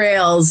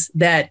derails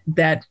that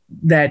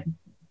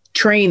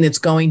train that's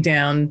going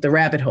down the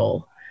rabbit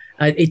hole.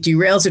 It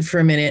derails it for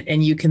a minute,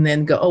 and you can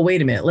then go, oh,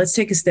 wait a minute, let's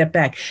take a step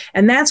back.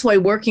 And that's why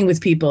working with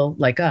people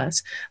like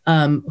us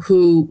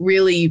who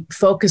really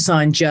focus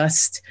on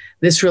just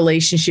this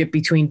relationship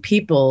between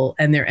people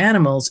and their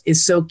animals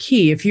is so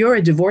key. If you're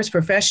a divorce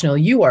professional,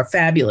 you are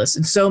fabulous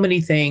in so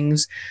many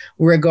things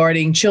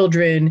regarding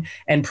children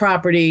and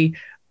property.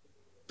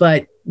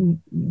 But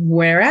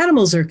where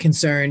animals are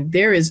concerned,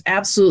 there is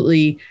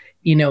absolutely,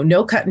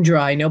 no cut and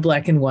dry, no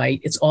black and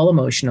white. It's all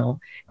emotional.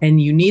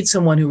 And you need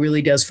someone who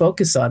really does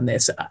focus on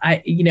this.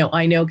 I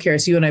know,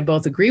 Karis, you and I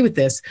both agree with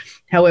this.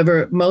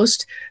 However,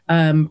 most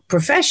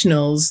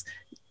professionals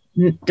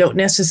don't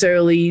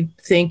necessarily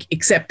think,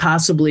 except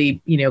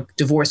possibly,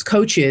 divorce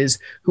coaches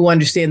who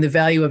understand the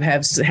value of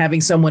having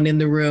someone in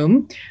the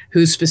room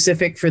who's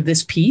specific for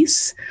this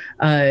piece.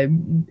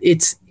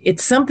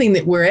 It's something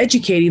that we're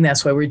educating.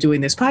 That's why we're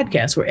doing this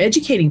podcast. We're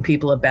educating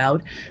people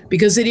about,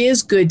 because it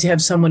is good to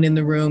have someone in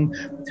the room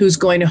who's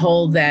going to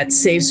hold that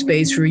safe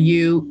space for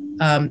you,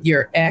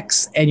 your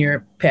ex, and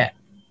your pet.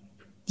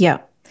 Yeah.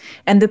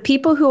 And the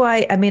people who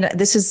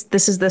this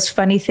is this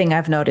funny thing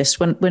I've noticed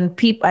when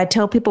I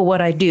tell people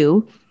what I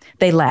do,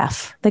 they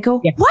laugh. They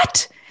go, yeah.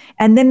 What?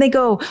 And then they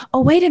go,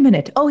 oh, wait a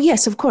minute. Oh,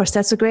 yes, of course.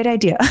 That's a great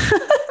idea.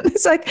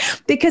 It's like,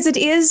 because it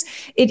is,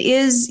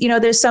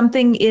 there's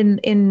something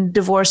in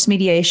divorce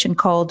mediation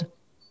called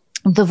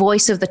the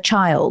voice of the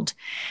child.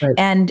 Right.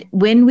 And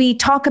when we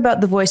talk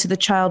about the voice of the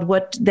child,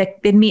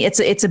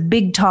 it's a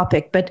big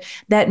topic, but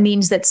that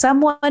means that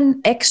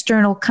someone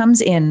external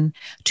comes in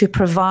to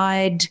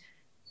provide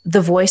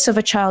the voice of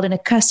a child in a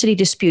custody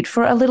dispute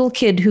for a little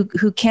kid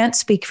who can't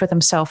speak for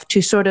themselves,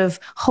 to sort of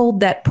hold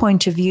that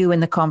point of view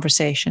in the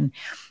conversation.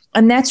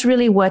 And that's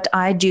really what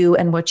I do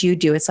and what you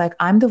do. It's like,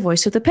 I'm the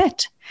voice of the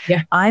pet.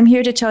 Yeah. I'm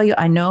here to tell you,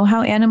 I know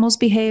how animals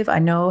behave. I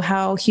know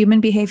how human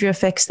behavior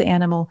affects the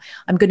animal.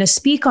 I'm going to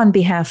speak on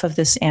behalf of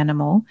this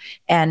animal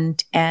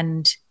and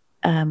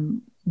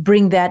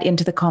bring that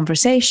into the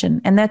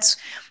conversation. And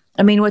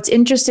what's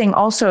interesting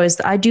also is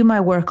that I do my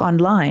work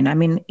online.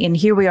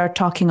 Here we are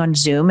talking on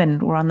Zoom,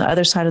 and we're on the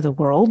other side of the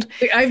world.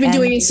 I've been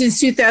doing it since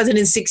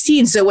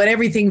 2016. So when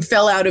everything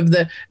fell out of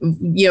the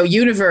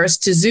universe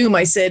to Zoom,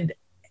 I said,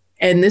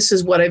 and this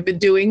is what I've been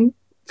doing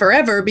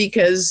forever,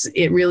 because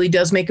it really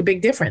does make a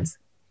big difference.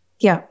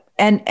 Yeah.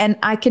 And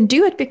I can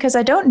do it because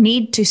I don't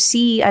need to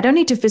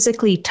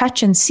physically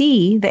touch and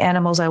see the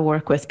animals I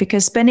work with,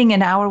 because spending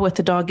an hour with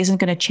the dog isn't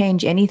going to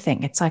change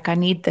anything. It's like, I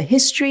need the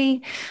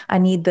history. I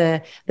need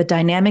the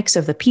dynamics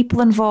of the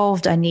people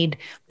involved. I need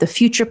the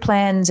future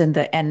plans and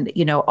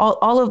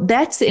all of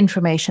that's the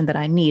information that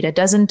I need. It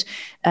doesn't,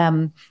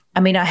 when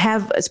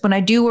I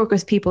do work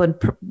with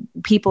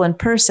people in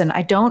person,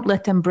 I don't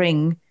let them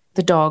bring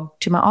the dog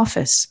to my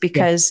office,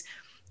 because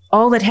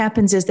all that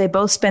happens is they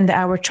both spend the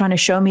hour trying to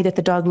show me that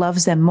the dog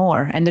loves them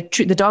more. And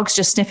the dog's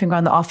just sniffing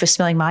around the office,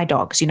 smelling my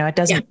dogs. It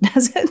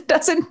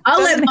doesn't. I'll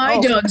let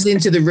my dogs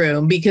into the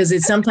room because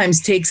it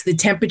sometimes takes the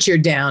temperature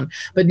down.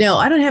 But no,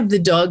 I don't have the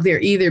dog there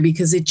either,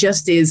 because it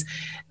just is,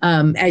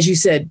 as you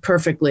said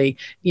perfectly,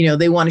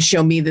 they want to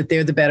show me that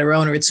they're the better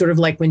owner. It's sort of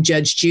like when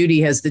Judge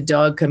Judy has the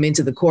dog come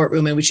into the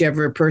courtroom, and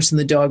whichever person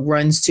the dog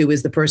runs to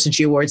is the person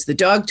she awards the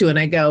dog to. And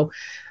I go,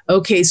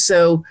 okay,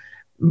 so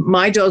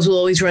my dogs will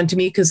always run to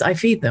me because I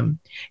feed them.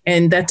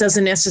 And that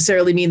doesn't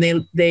necessarily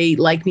mean they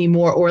like me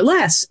more or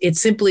less. It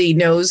simply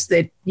knows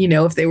that,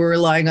 if they were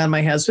relying on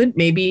my husband,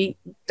 maybe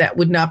that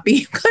would not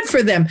be good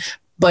for them.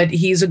 But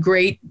he's a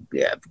great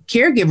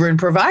caregiver and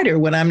provider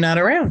when I'm not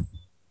around.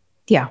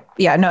 Yeah.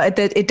 Yeah. No,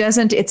 it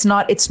doesn't. It's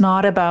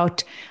not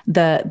about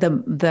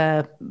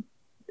the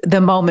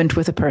moment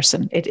with a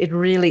person. It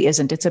really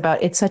isn't.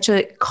 It's such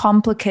a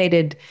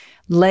complicated,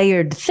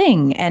 layered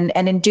thing. And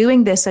in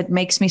doing this, it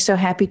makes me so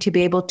happy to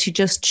be able to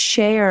just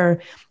share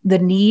the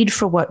need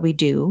for what we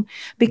do,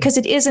 because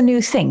it is a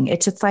new thing.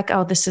 It's like,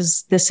 oh, this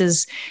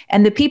is,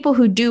 and the people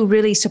who do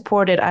really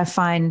support it, I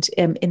find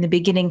in the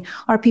beginning,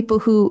 are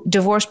people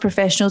divorce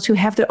professionals who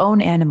have their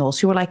own animals,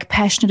 who are like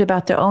passionate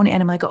about their own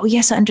animal. Like, oh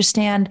yes, I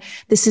understand.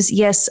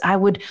 Yes, I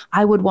would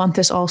want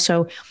this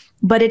also.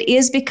 But it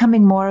is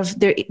becoming more of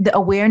the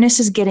awareness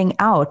is getting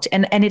out.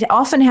 And it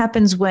often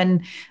happens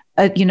when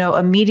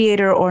a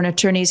mediator or an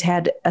attorney's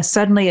had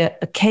suddenly a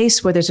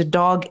case where there's a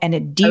dog, and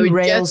it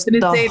derails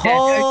the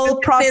whole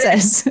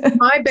process.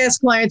 My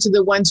best clients are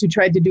the ones who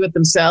tried to do it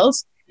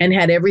themselves and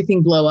had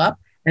everything blow up.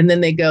 And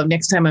then they go,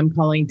 next time I'm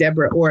calling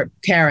Deborah or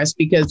Karis,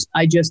 because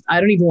I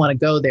don't even want to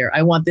go there.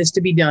 I want this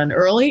to be done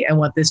early. I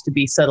want this to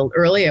be settled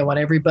early. I want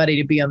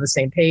everybody to be on the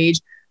same page,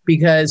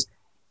 because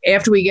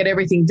after we get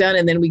everything done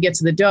and then we get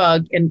to the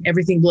dog and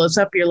everything blows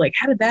up, you're like,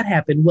 how did that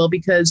happen? Well,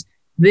 because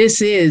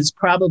this is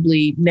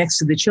probably next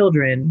to the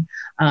children.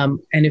 And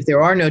if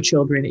there are no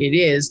children, it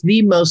is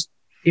the most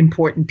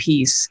important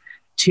piece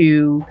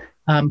to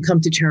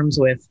come to terms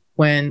with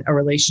when a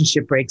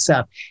relationship breaks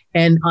up.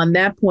 And on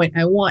that point,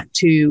 I want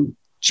to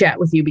chat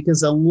with you,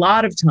 because a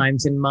lot of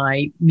times in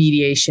my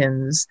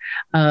mediations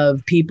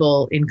of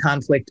people in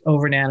conflict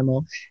over an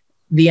animal,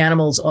 the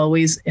animal is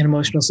always an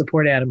emotional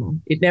support animal.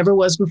 It never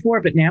was before,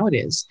 but now it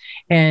is.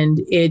 And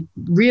it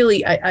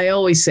really, I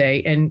always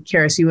say, and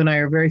Karis, you and I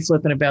are very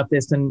flippant about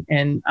this, and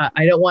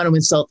I don't want to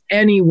insult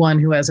anyone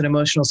who has an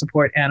emotional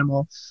support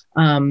animal.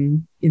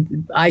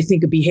 I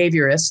think a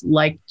behaviorist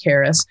like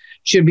Karis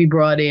should be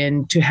brought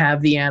in to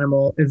have the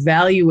animal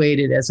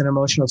evaluated as an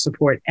emotional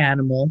support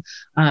animal,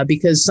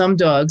 because some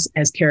dogs,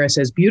 as Karis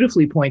has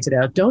beautifully pointed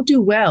out, don't do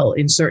well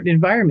in certain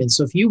environments.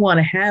 So if you want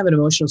to have an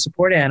emotional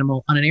support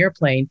animal on an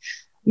airplane,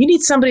 you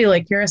need somebody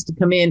like Karis to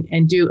come in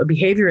and do a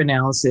behavior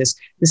analysis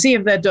to see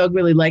if that dog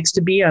really likes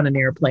to be on an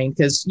airplane.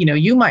 Because,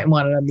 you might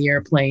want it on the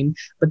airplane,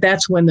 but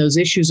that's when those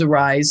issues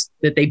arise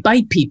that they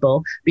bite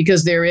people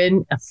because they're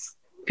in a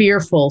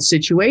fearful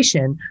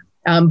situation.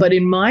 But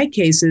in my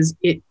cases,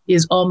 it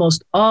is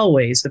almost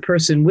always the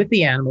person with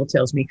the animal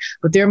tells me,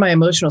 but they're my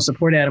emotional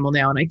support animal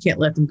now and I can't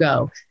let them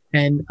go.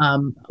 And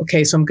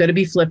okay, so I'm going to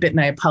be flippant, and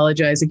I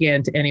apologize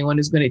again to anyone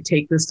who's going to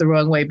take this the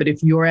wrong way. But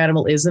if your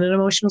animal isn't an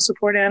emotional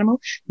support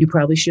animal, you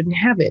probably shouldn't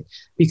have it,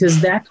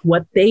 because that's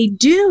what they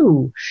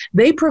do.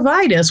 They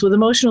provide us with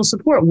emotional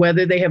support,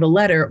 whether they have a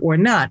letter or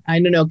not. I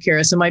don't know,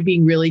 Karis, am I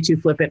being really too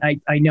flippant?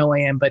 I know I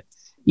am, but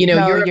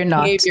no, you're a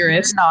behaviorist. You're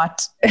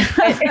not.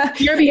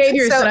 You're a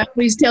behaviorist. So, and I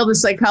always tell the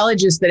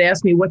psychologist that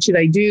ask me, what should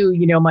I do?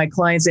 My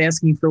clients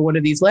asking for one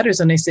of these letters.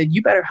 And I said,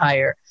 you better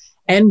hire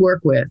and work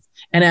with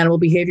an animal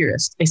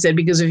behaviorist. I said,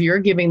 because if you're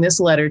giving this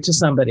letter to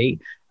somebody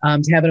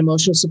to have an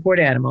emotional support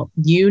animal,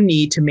 you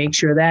need to make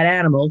sure that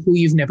animal, who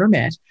you've never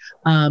met,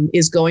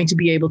 is going to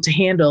be able to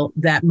handle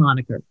that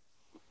moniker.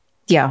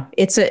 Yeah,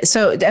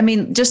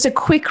 just a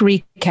quick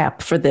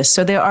recap for this.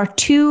 So there are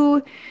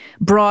two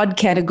broad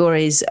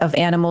categories of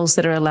animals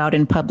that are allowed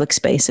in public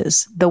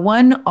spaces. The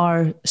one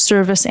are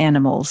service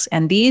animals,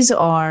 and these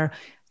are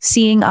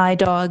seeing eye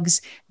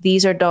dogs.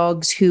 These are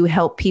dogs who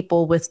help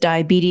people with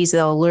diabetes.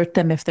 They'll alert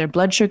them if their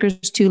blood sugar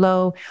is too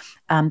low.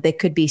 They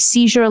could be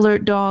seizure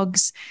alert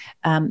dogs.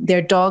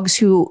 They're dogs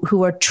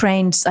who are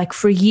trained like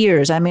for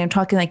years. I mean, I'm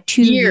talking like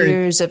 2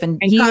 years of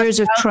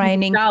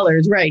training.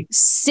 Right.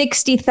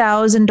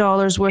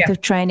 $60,000 worth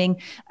of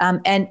training.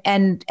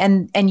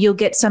 And you'll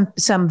get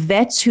some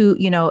vets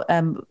who,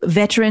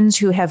 veterans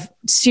who have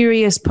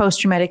serious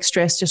post-traumatic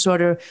stress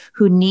disorder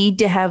who need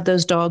to have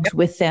those dogs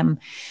with them.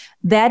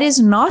 That is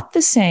not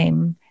the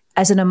same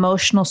as an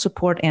emotional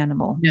support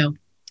animal. No.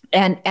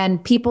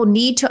 And people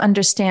need to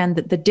understand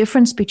that the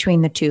difference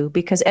between the two,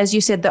 because as you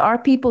said, there are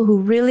people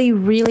who really,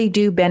 really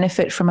do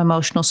benefit from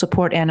emotional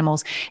support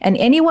animals. And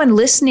anyone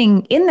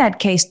listening in that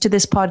case to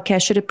this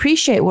podcast should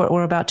appreciate what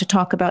we're about to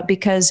talk about,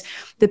 because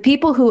the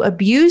people who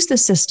abuse the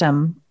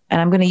system, and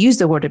I'm going to use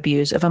the word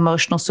abuse, of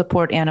emotional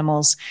support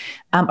animals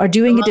are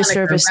doing a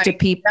disservice to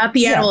people. Not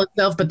the animal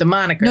itself, but the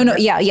moniker. No,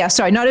 yeah.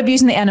 Sorry, not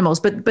abusing the animals,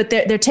 but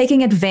they're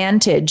taking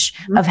advantage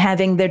of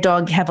having their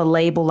dog have a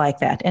label like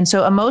that. And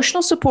so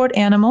emotional support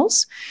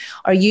animals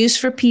are used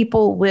for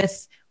people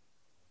with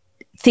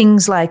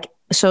things like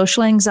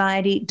social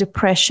anxiety,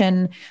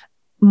 depression,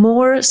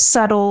 more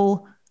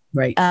subtle,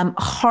 right,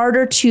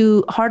 harder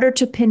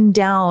to pin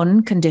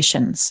down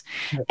conditions.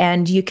 Right.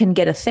 And you can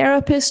get a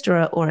therapist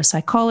or a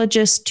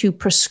psychologist to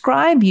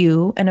prescribe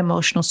you an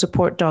emotional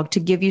support dog to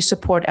give you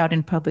support out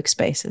in public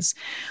spaces.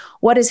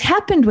 What has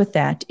happened with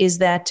that is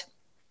that,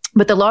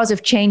 but the laws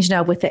have changed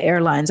now with the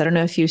airlines. I don't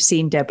know if you've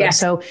seen, Deborah. Yes.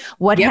 So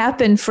what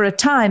happened for a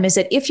time is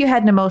that if you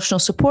had an emotional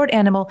support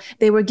animal,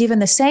 they were given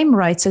the same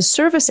rights as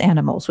service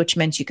animals, which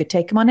meant you could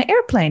take them on an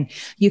airplane.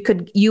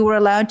 You were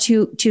allowed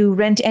to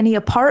rent any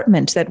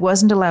apartment that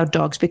wasn't allowed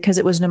dogs because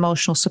it was an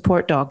emotional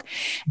support dog.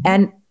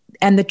 And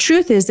the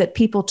truth is that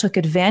people took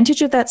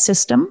advantage of that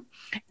system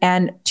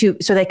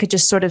so they could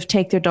just sort of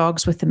take their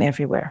dogs with them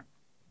everywhere.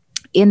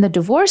 In the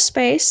divorce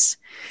space,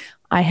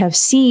 I have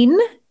seen,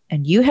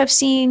 and you have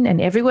seen,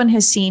 and everyone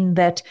has seen,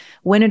 that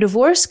when a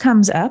divorce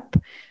comes up,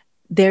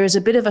 there is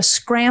a bit of a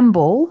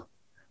scramble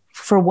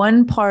for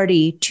one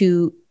party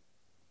to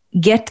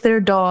get their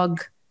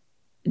dog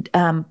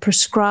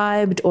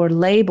prescribed or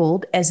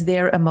labeled as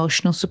their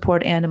emotional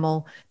support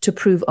animal to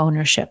prove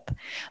ownership.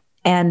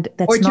 And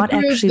that's not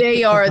actually, or to prove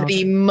they are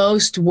the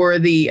most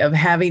worthy of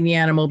having the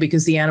animal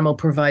because the animal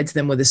provides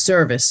them with a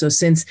service. So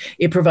since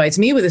it provides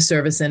me with a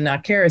service and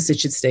not Karis, it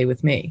should stay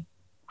with me.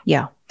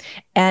 Yeah.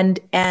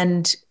 And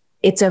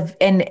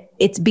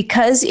it's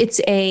because it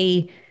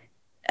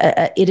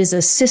is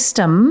a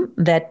system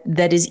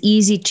that is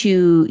easy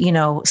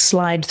to,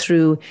 slide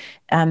through.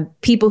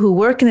 People who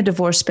work in the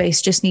divorce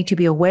space just need to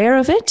be aware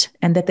of it,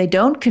 and that they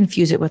don't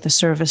confuse it with a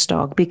service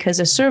dog, because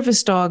a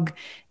service dog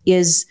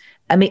is,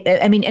 I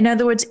mean, in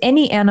other words,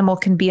 any animal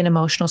can be an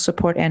emotional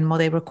support animal.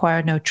 They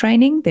require no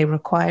training. They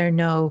require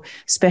no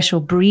special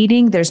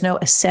breeding. There's no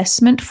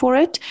assessment for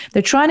it.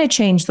 They're trying to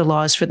change the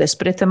laws for this,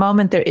 but at the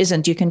moment there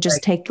isn't. You can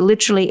just take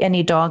literally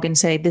any dog and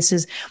say this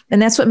is,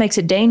 and that's what makes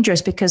it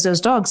dangerous, because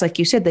those dogs, like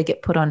you said, they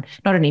get put on,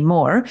 not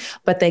anymore,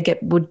 but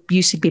would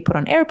used to be put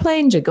on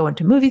airplanes or go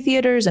into movie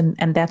theaters and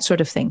that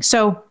sort of thing.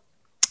 So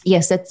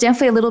Yes, that's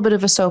definitely a little bit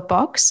of a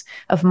soapbox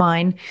of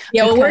mine.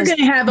 Yeah, well, we're going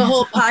to have a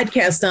whole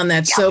podcast on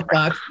that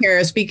soapbox,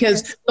 Karis,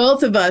 because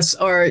both of us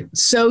are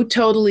so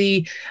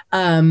totally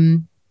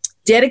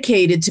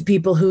dedicated to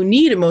people who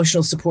need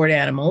emotional support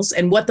animals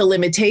and what the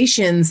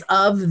limitations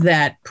of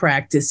that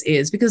practice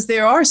is, because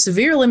there are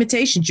severe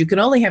limitations. You can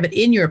only have it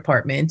in your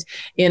apartment,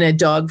 in a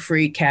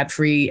dog-free,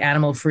 cat-free,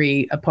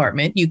 animal-free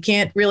apartment. You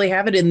can't really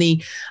have it in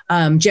the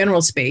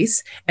general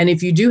space. And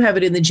if you do have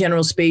it in the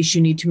general space,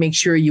 you need to make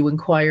sure you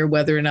inquire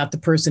whether or not the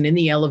person in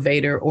the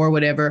elevator or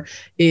whatever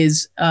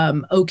is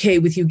okay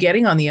with you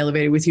getting on the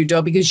elevator with your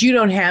dog, because you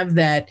don't have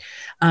that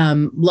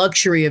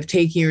luxury of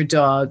taking your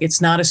dog. It's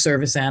not a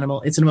service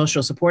animal. It's an emotional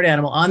support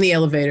animal on the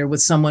elevator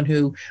with someone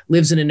who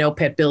lives in a no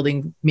pet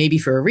building, maybe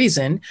for a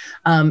reason.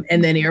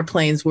 And then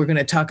airplanes, we're going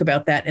to talk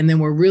about that. And then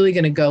we're really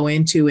going to go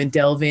into and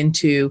delve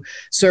into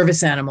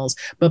service animals.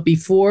 But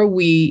before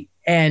we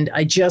end,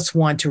 I just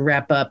want to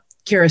wrap up.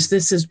 Karis,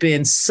 this has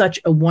been such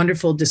a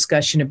wonderful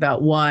discussion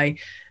about why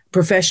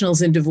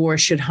professionals in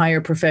divorce should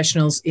hire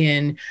professionals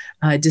in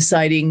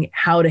deciding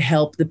how to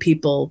help the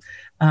people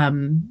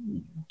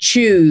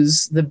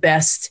choose the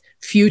best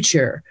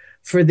future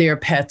for their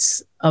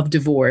pets of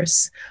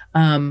divorce.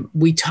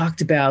 We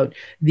talked about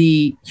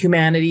the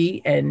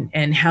humanity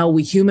and how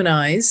we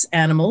humanize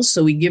animals.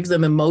 So we give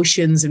them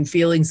emotions and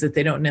feelings that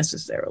they don't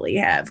necessarily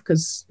have,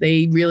 because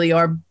they really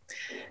are,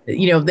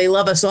 they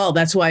love us all.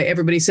 That's why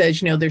everybody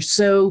says, they're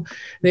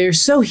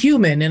so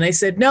human. And I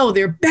said, no,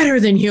 they're better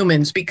than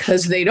humans,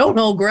 because they don't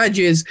hold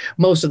grudges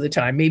most of the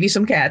time. Maybe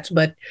some cats,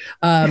 but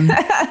and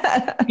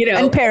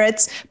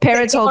parrots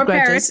hold grudges.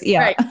 Parrots, yeah.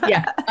 Right,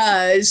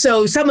 yeah.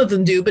 So some of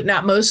them do, but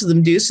not most of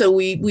them do. So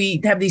we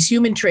have these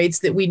human traits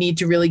that we need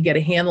to really get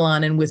a handle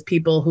on. And with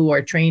people who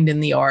are trained in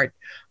the art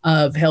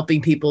of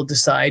helping people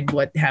decide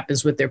what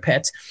happens with their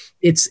pets,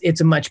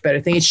 it's a much better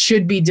thing. It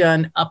should be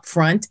done up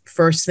front,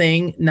 first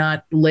thing,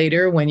 not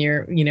later when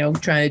you're,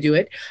 trying to do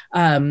it.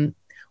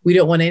 We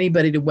don't want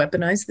anybody to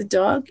weaponize the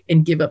dog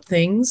and give up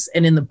things.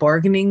 And in the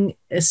bargaining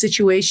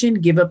situation,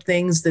 give up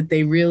things that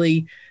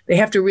they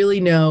have to really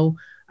know.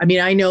 I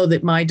mean, I know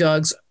that my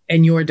dogs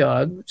and your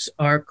dogs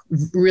are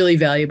really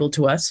valuable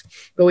to us,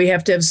 but we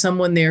have to have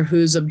someone there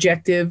who's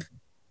objective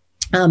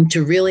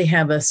to really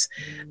have us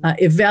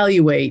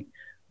evaluate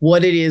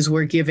what it is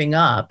we're giving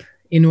up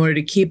in order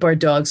to keep our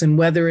dogs, and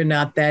whether or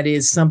not that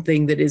is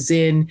something that is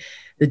in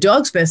the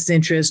dog's best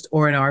interest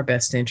or in our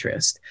best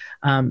interest.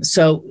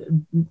 So,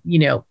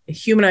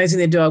 humanizing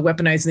the dog,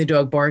 weaponizing the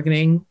dog,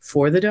 bargaining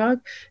for the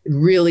dog,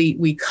 really,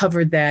 we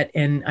covered that.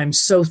 And I'm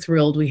so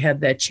thrilled we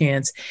had that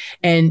chance.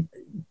 And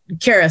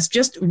Karis,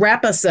 just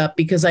wrap us up,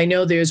 because I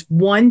know there's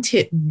one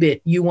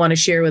tidbit you want to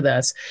share with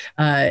us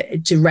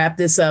to wrap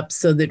this up,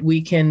 so that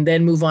we can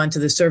then move on to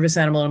the service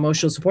animal and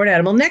emotional support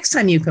animal next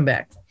time you come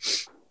back.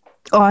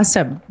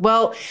 Awesome.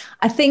 Well,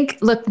 I think,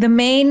 look, the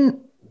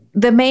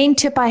main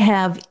tip I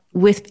have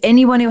with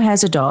anyone who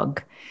has a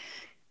dog,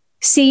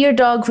 see your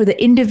dog for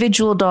the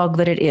individual dog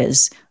that it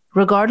is,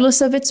 regardless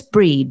of its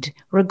breed,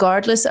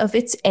 regardless of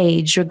its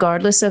age,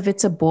 regardless of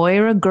it's a boy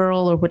or a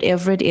girl or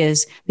whatever it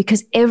is,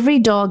 because every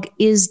dog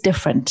is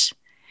different.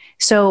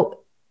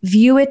 So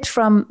view it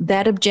from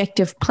that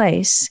objective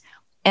place.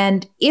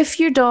 And if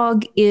your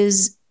dog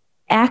is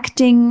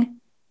acting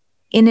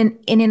in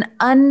an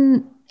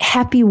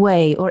unhappy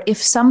way, or if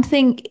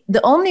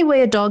the only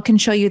way a dog can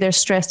show you they're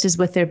stressed is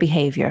with their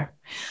behavior.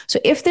 So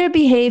if their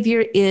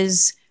behavior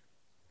is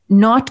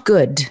not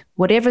good,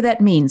 whatever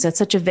that means, that's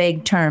such a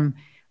vague term,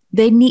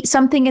 they need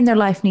something in their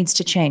life needs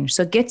to change.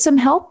 So get some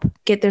help.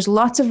 There's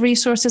lots of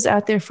resources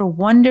out there for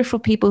wonderful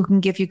people who can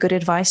give you good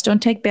advice.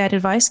 Don't take bad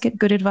advice, get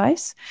good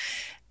advice,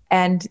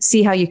 and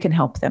see how you can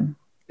help them.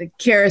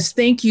 Karis,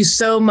 thank you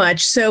so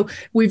much. So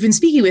we've been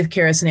speaking with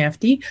Karis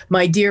Nafty,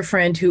 my dear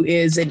friend, who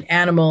is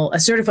a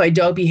certified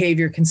dog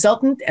behavior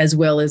consultant, as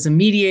well as a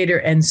mediator,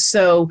 and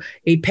so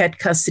a pet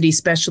custody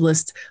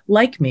specialist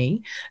like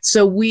me.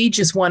 So we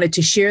just wanted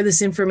to share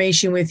this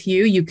information with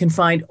you. You can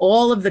find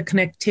all of the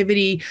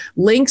connectivity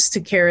links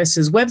to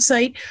Karis's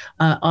website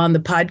on the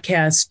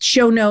podcast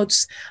show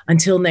notes.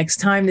 Until next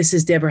time, this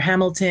is Deborah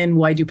Hamilton.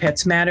 Why Do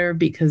Pets Matter?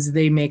 Because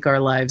they make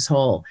our lives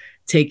whole.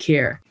 Take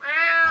care.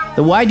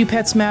 The Why Do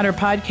Pets Matter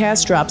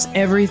podcast drops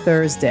every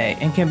Thursday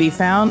and can be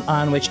found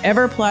on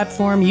whichever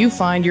platform you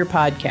find your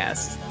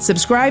podcasts.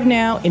 Subscribe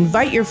now,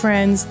 invite your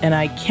friends, and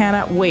I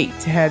cannot wait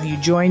to have you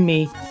join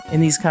me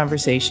in these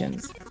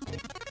conversations.